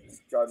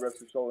 God rest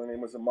her soul, her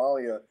name was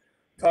Amalia,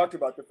 talked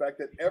about the fact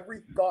that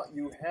every thought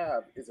you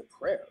have is a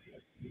prayer.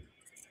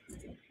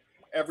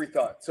 Every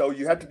thought. So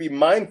you have to be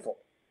mindful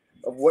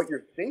of what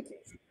you're thinking.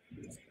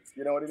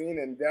 You know what I mean?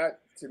 And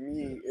that to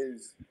me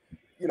is,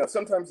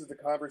 sometimes it's a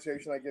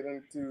conversation I get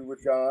into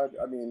with God.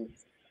 I mean,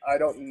 I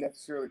don't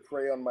necessarily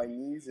pray on my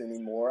knees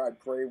anymore. I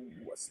pray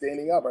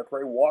standing up. I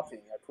pray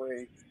walking.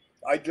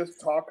 I just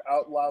talk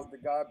out loud to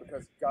God,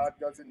 because God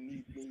doesn't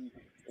need me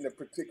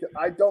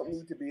I don't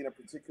need to be in a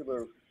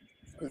particular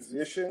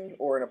position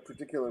or in a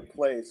particular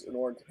place in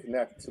order to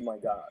connect to my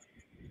God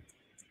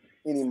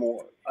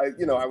anymore.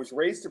 I was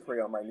raised to pray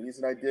on my knees,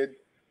 and I did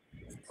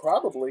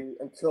probably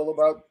until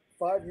about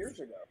 5 years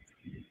ago.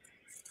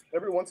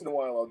 Every once in a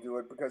while I'll do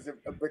it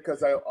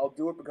I'll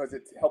do it because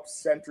it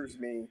helps centers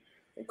me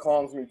and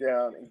calms me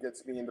down and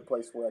gets me into a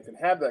place where I can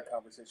have that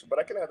conversation. But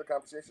I can have the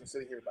conversation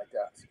sitting here at my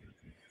desk,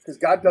 because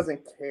God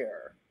doesn't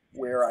care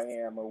where I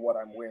am or what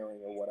I'm wearing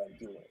or what I'm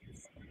doing.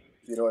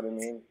 You know what I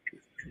mean?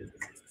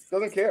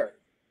 Doesn't care.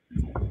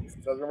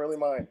 Doesn't really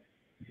mind.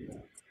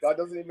 God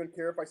doesn't even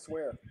care if I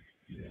swear.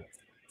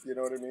 You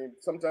know what I mean?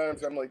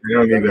 Sometimes I'm like, you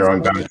don't God need their doesn't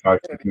own want God my talk.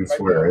 You humanity can right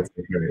swear. now.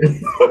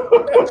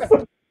 It's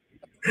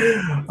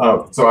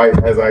okay.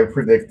 As I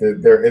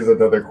predicted, there is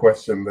another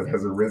question that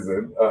has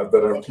arisen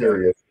that I'm Okay.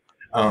 curious.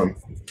 Um,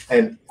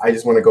 and I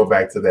just want to go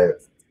back to that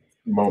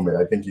moment.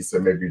 I think you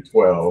said maybe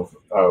 12,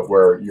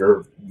 where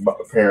your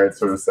parents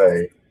sort of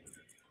say,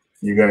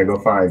 "You're going to go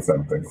find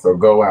something, so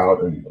go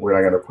out, and we're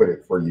not going to put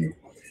it for you."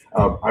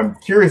 I'm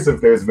curious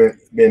if there's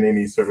been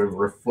any sort of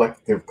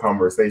reflective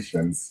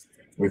conversations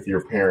with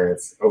your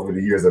parents over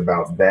the years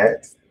about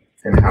that,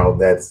 and how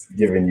that's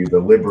given you the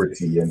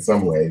liberty in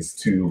some ways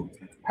to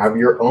have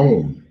your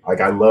own.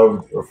 Like, I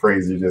loved a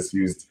phrase you just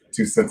used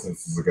 2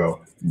 sentences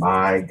ago,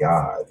 my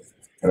God.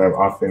 And I'm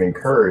often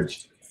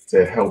encouraged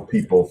to help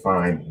people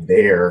find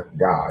their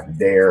God,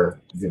 their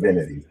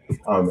divinity,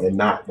 and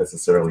not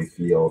necessarily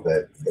feel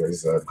that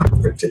there's a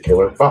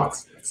particular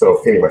box.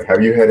 So, anyway,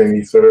 have you had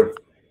any sort of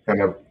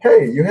kind of,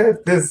 hey, you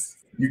had this,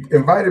 you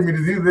invited me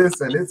to do this,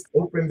 and it's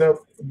opened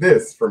up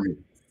this for me?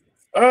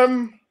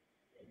 Um,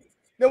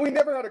 no, we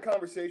never had a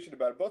conversation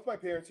about it. Both my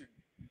parents are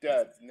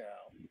dead now.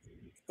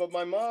 But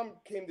my mom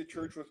came to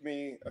church with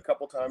me a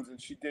couple times,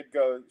 and she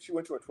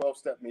went to a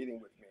 12-step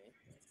meeting with me.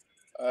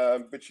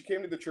 But she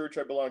came to the church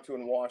I belonged to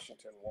in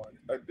Washington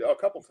a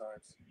couple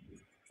times.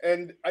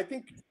 And I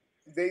think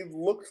they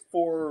looked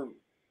for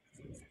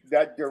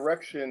that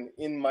direction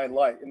in my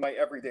life, in my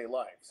everyday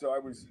life. So I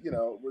was,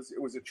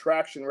 it was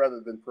attraction rather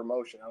than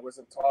promotion. I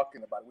wasn't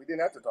talking about it. We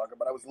didn't have to talk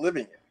about it. I was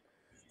living it.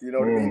 You know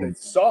what I mean? They Mm,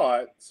 saw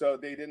it, so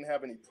they didn't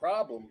have any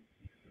problem.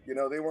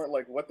 They weren't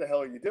like, "What the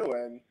hell are you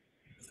doing?"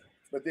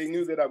 But they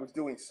knew that I was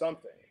doing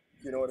something.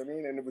 You know what I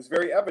mean? And it was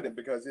very evident,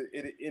 because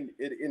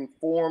it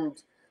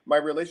informed my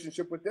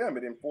relationship with them.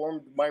 It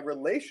informed my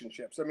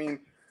relationships. I mean,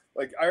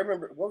 like, I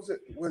remember, what was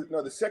it?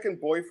 No, the second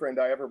boyfriend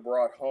I ever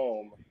brought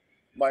home.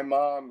 My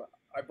mom,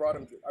 I brought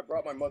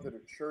my mother to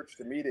church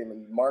to meet him,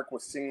 and Mark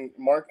was singing.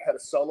 Mark had a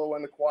solo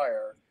in the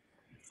choir,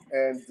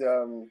 and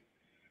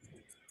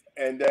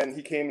then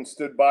he came and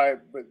stood by,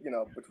 but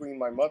between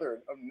my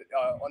mother, on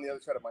the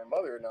other side of my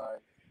mother and I.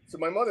 So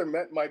my mother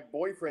met my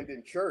boyfriend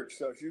in church,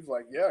 so she was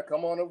like, "Yeah,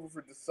 come on over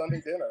for the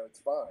Sunday dinner. It's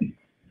fine."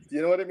 Do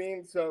you know what I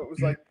mean? So it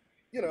was like,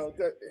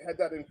 that had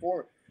that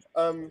informed.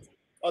 Um,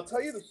 I'll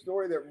tell you the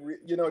story that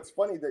it's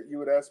funny that you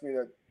would ask me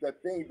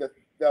that thing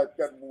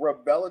that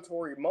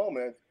revelatory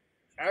moment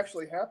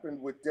actually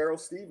happened with Darrell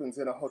Stevens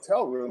in a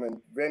hotel room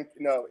in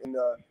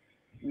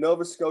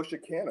Nova Scotia,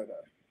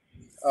 Canada.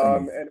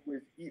 mm, And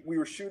we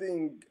were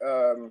shooting,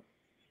 and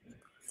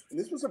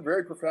this was a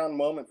very profound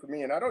moment for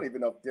me. And I don't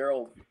even know if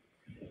Darrell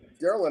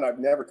and I've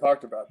never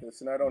talked about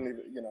this, and I don't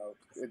even,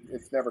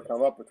 it's never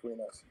come up between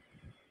us.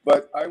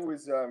 But I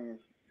was, Nova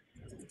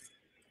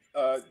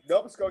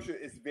Scotia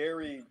is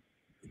very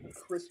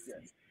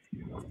Christian,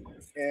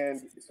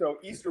 and so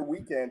Easter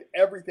weekend,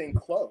 everything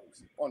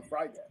closed on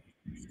Friday,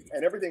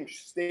 and everything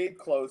stayed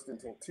closed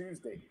until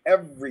Tuesday.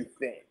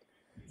 Everything,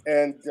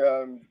 and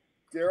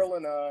Darrell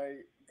and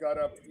I got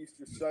up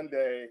Easter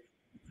Sunday,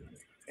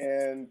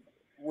 and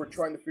we're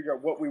trying to figure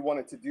out what we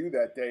wanted to do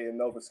that day in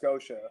Nova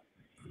Scotia.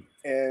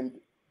 And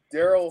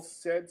Darrell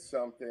said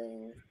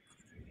something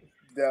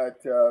that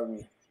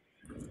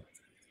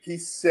he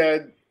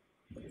said,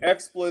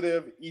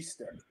 expletive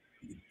Easter,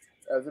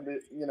 as a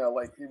bit,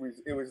 like it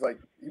was like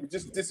he was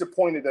just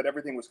disappointed that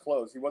everything was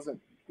closed. He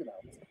wasn't,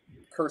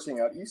 cursing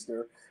out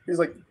Easter. He's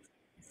like,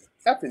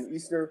 effing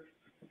Easter.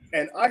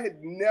 And I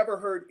had never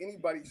heard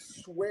anybody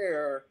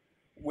swear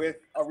with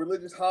a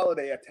religious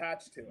holiday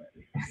attached to it.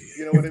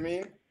 You know what I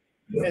mean?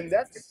 And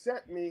that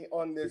set me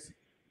on this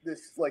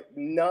like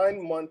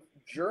 9-month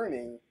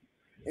journey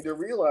into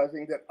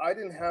realizing that I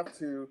didn't have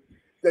to,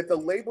 that the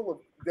label of,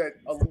 that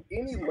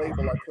any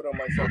label I put on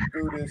myself,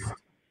 Buddhist,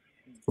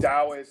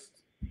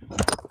 Taoist,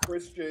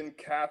 Christian,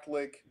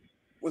 Catholic,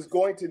 was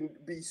going to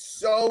be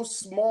so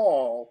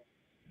small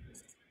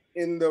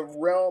in the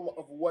realm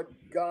of what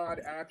God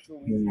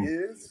actually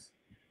is,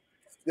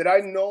 that I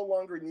no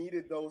longer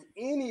needed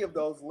any of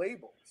those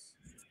labels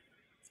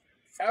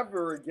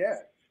ever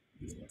again.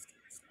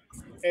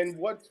 And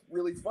what's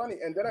really funny,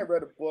 and then I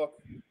read a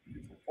book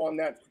on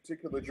that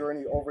particular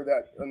journey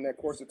in that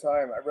course of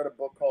time. I read a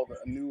book called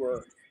A New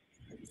Earth,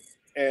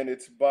 and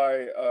it's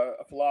by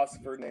a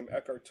philosopher named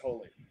Eckhart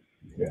Tolle.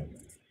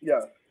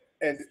 Yeah.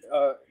 And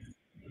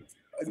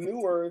A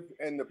New Earth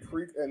and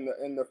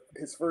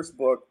his first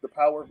book, The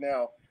Power of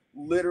Now,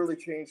 literally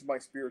changed my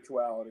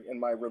spirituality and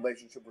my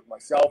relationship with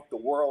myself, the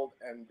world,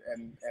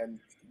 and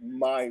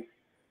my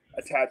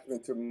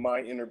attachment to my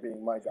inner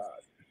being, my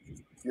God.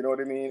 You know what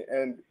I mean?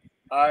 And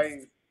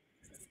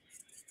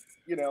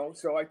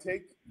so I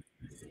take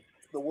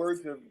the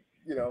words of,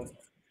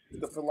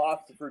 the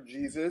philosopher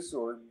Jesus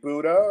or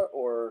Buddha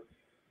or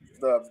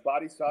the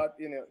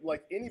Bodhisattva,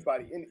 like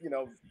anybody,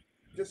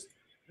 just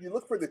you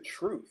look for the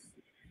truth,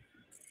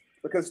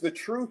 because the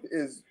truth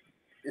is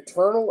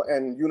eternal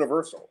and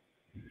universal.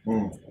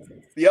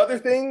 The other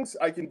things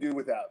I can do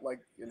without, like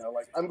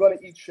I'm going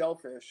to eat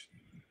shellfish.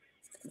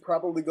 I'm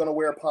probably going to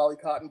wear a poly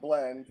cotton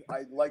blend.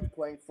 I like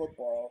playing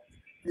football.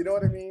 You know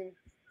what I mean?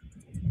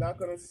 Not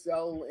going to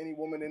sell any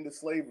woman into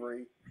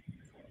slavery.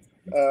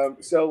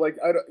 So like,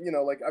 I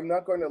don't, like I'm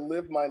not going to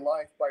live my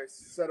life by a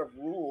set of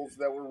rules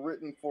that were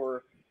written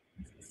for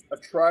a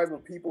tribe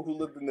of people who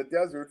lived in the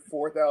desert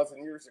 4,000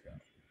 years ago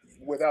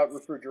without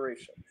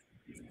refrigeration.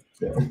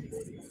 Yeah.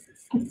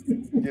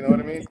 You know what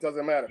I mean? It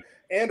doesn't matter.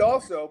 And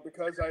also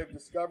because I've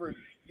discovered,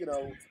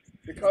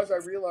 because I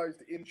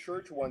realized in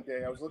church one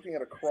day, I was looking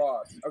at a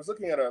cross. I was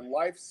looking at a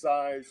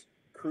life-size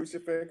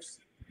crucifix.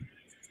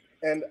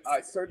 And I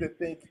started to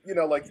think,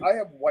 like I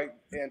have white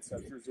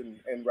ancestors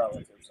and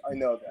relatives. I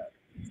know that.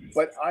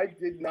 But I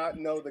did not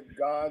know the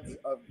gods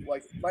of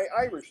like my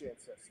Irish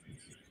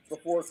ancestors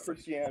before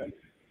Christianity,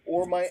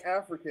 or my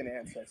African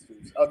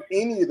ancestors of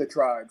any of the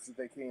tribes that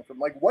they came from.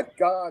 Like what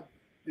God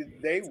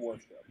did they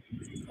worship?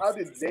 How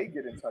did they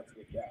get in touch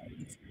with that?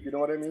 You know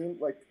what I mean?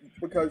 Like,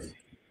 because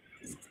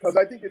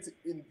I think it's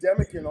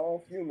endemic in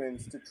all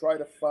humans to try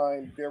to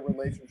find their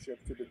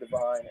relationship to the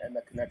divine and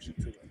the connection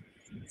to it.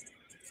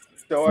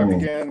 So I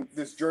began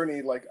this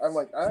journey. Like I'm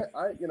like I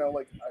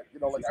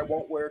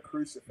won't wear a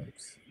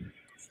crucifix,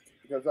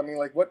 because I mean,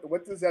 like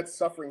what does that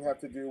suffering have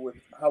to do with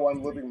how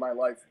I'm living my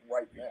life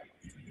right now?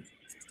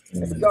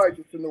 And besides,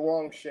 it's in the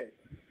wrong shape.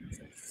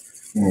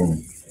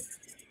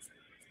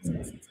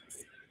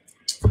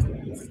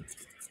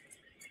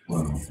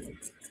 Wow.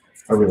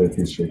 I really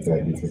appreciate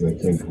that, because I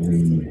think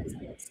we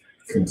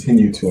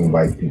continue to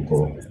invite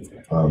people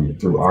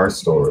through our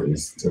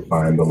stories to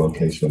find the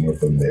location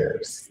within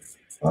theirs.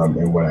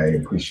 And what I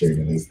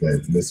appreciated is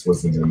that this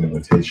wasn't an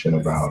invitation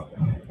about,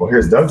 well,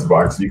 here's Doug's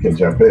box, you can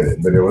jump in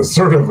it. But it was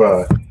sort of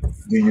a,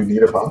 do you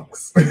need a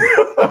box?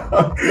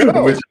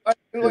 No, Which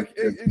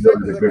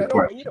exactly.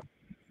 Like,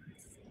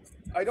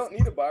 I don't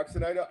need a box,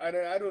 and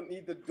I don't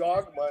need the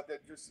dogma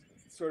that just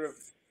sort of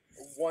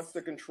wants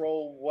to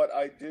control what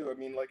I do. I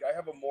mean, like I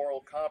have a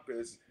moral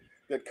compass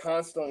that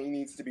constantly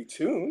needs to be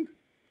tuned.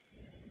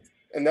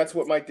 And that's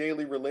what my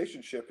daily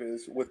relationship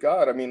is with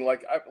God. I mean,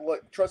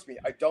 trust me,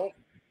 I don't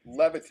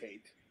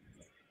levitate.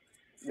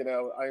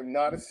 I'm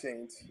not a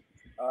saint.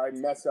 I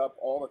mess up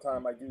all the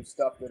time. I do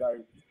stuff that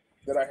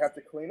I have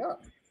to clean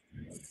up.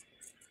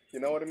 You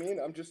know what I mean?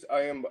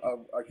 I am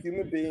a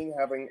human being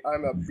having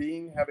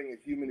a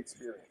human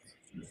experience.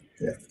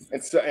 Yeah.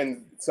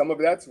 And some of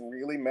that's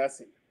really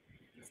messy.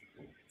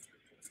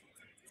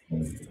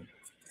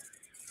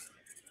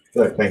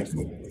 Look, thank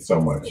you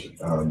so much,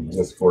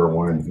 just for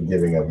one,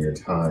 giving of your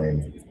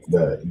time,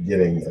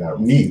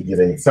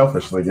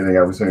 selfishly getting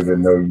the opportunity to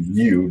know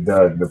you,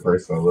 Doug, the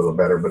person, a little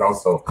better, but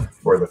also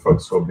for the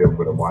folks who will be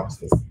able to watch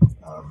this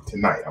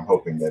tonight. I'm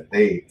hoping that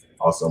they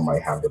also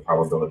might have the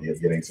probability of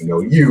getting to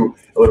know you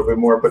a little bit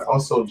more, but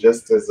also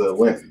just as a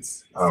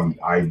lens.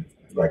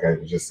 Like I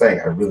was just saying,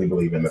 I really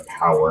believe in the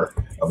power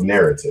of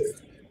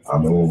narrative.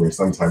 And when we're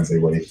sometimes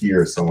able to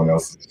hear someone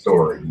else's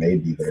story,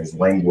 maybe there's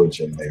language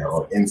in there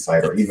or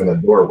insight or even a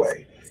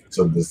doorway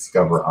to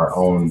discover our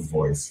own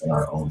voice and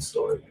our own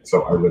story.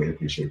 So I really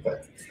appreciate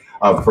that.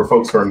 For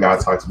folks who are in God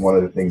Talks, one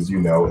of the things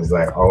is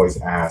that I always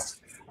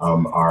ask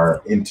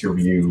our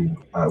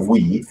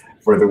interviewee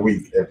for the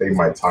week if they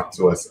might talk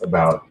to us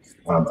about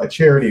a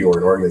charity or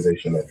an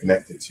organization they're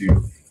connected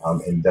to,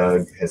 And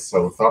Doug has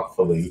so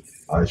thoughtfully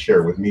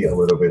shared with me a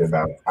little bit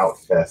about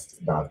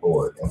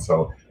outfest.org. And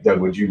so, Doug,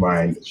 would you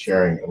mind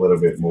sharing a little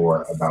bit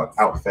more about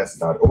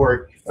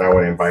outfest.org? And I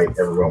want to invite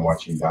everyone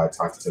watching God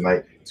Talks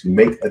tonight to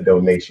make a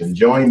donation.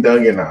 Join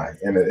Doug and I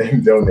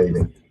in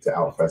donating to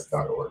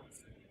outfest.org.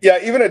 Yeah,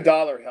 even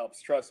 $1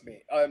 helps. Trust me.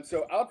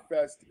 So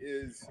Outfest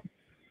is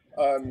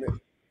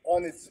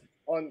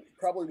on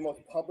probably the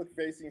most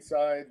public-facing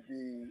side,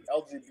 the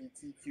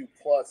LGBTQ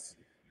plus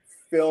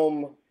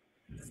film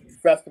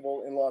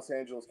festival in Los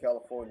Angeles,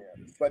 California.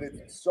 But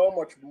it's so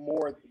much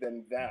more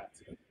than that.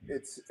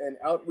 It's an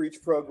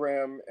outreach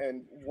program,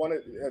 and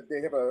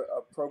they have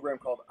a program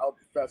called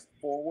Outfest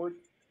Forward,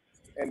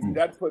 and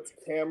that puts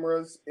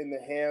cameras in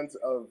the hands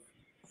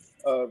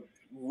of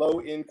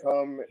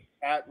low-income,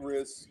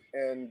 at-risk,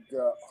 and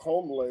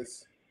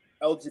homeless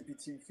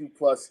LGBTQ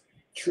plus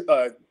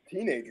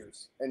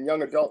teenagers and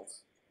young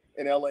adults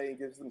in LA, and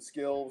gives them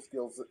skills,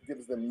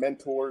 gives them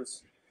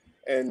mentors,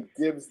 and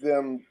gives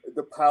them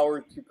the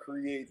power to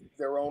create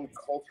their own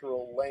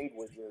cultural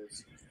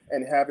languages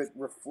and have it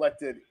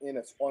reflected in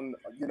us on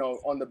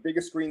the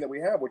biggest screen that we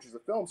have, which is a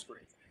film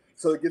screen.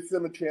 So it gives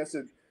them a chance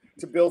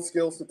to build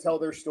skills, to tell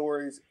their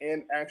stories,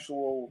 and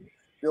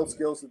build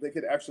skills that they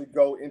could actually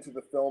go into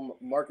the film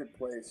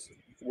marketplace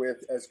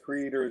with as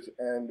creators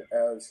and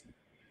as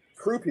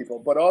crew people.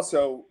 But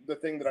also, the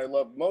thing that I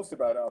love most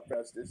about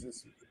Outfest is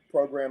this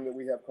program that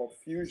we have called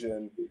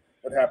Fusion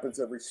that happens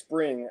every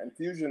spring. And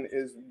Fusion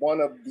is one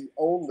of the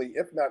only,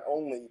 if not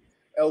only,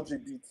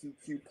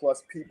 LGBTQ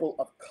plus people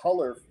of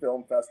color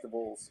film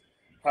festivals,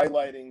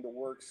 highlighting the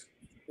works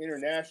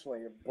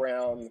internationally of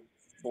brown,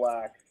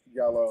 black,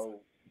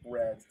 yellow,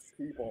 red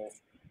people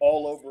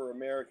all over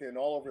America and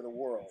all over the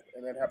world.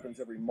 And that happens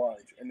every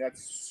March. And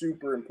that's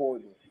super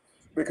important,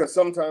 because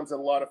sometimes at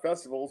a lot of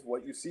festivals,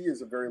 what you see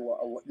is a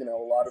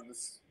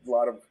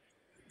lot of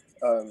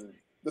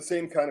the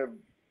same kind of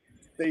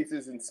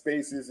faces and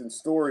spaces and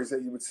stories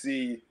that you would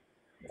see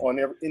on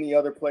any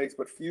other place.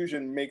 But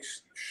Fusion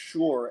makes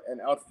sure,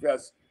 and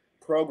Outfest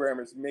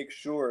programmers make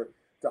sure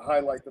to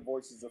highlight the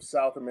voices of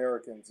South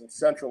Americans and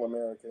Central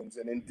Americans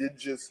and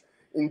indigenous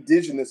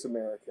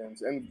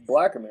Americans and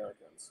Black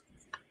Americans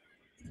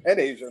and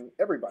Asian,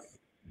 everybody.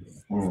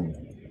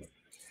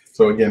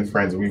 So again,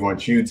 friends, we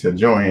want you to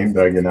join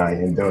Doug and I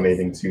in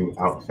donating to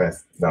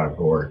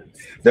outfest.org.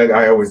 Doug,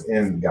 I always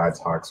end God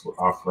Talks with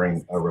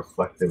offering a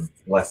reflective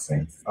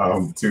blessing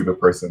to the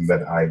person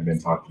that I've been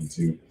talking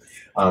to.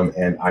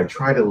 And I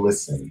try to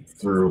listen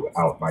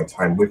throughout my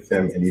time with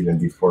them, and even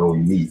before we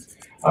meet,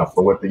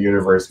 for what the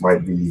universe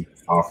might be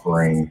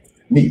offering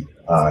me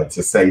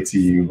to say to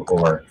you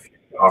or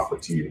offer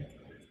to you.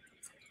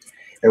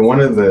 And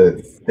one of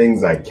the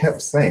things I kept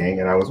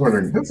saying, and I was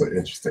wondering, that's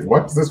interesting,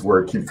 why does this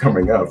word keep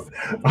coming up?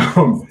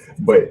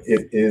 But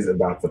it is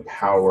about the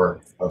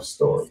power of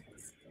story.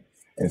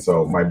 And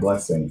so my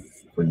blessing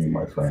for you,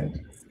 my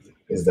friend,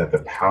 is that the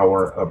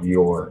power of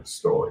your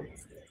story,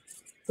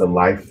 the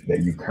life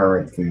that you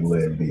currently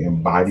live, the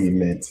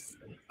embodiment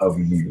of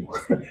you,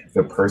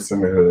 the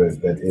personhood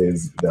that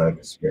is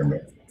Doug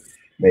Spearman,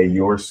 may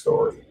your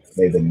story,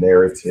 may the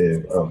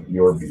narrative of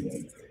your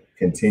being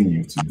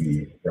continue to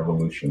be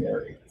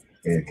revolutionary,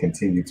 and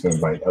continue to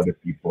invite other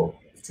people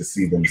to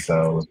see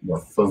themselves more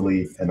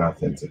fully and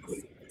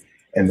authentically.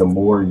 And the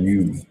more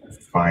you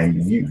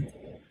find you,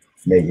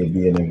 may it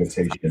be an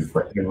invitation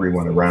for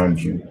everyone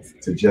around you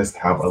to just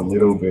have a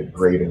little bit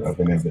greater of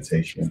an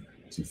invitation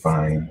to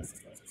find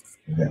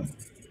them.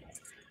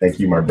 Thank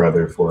you, my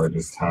brother, for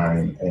this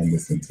time and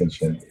this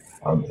intention.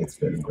 It's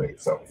been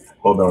great. So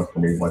hold on for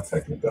me 1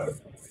 second, Doug.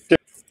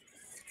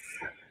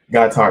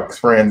 God Talks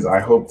friends,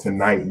 I hope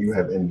tonight you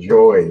have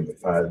enjoyed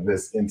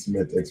this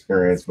intimate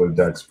experience with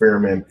Doug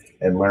Spearman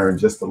and learned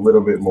just a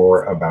little bit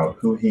more about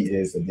who he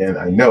is. Again,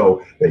 I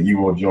know that you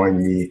will join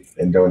me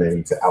in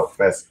donating to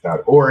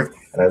outfest.org,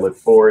 and I look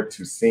forward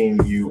to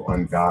seeing you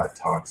on God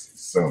Talks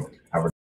soon. Have a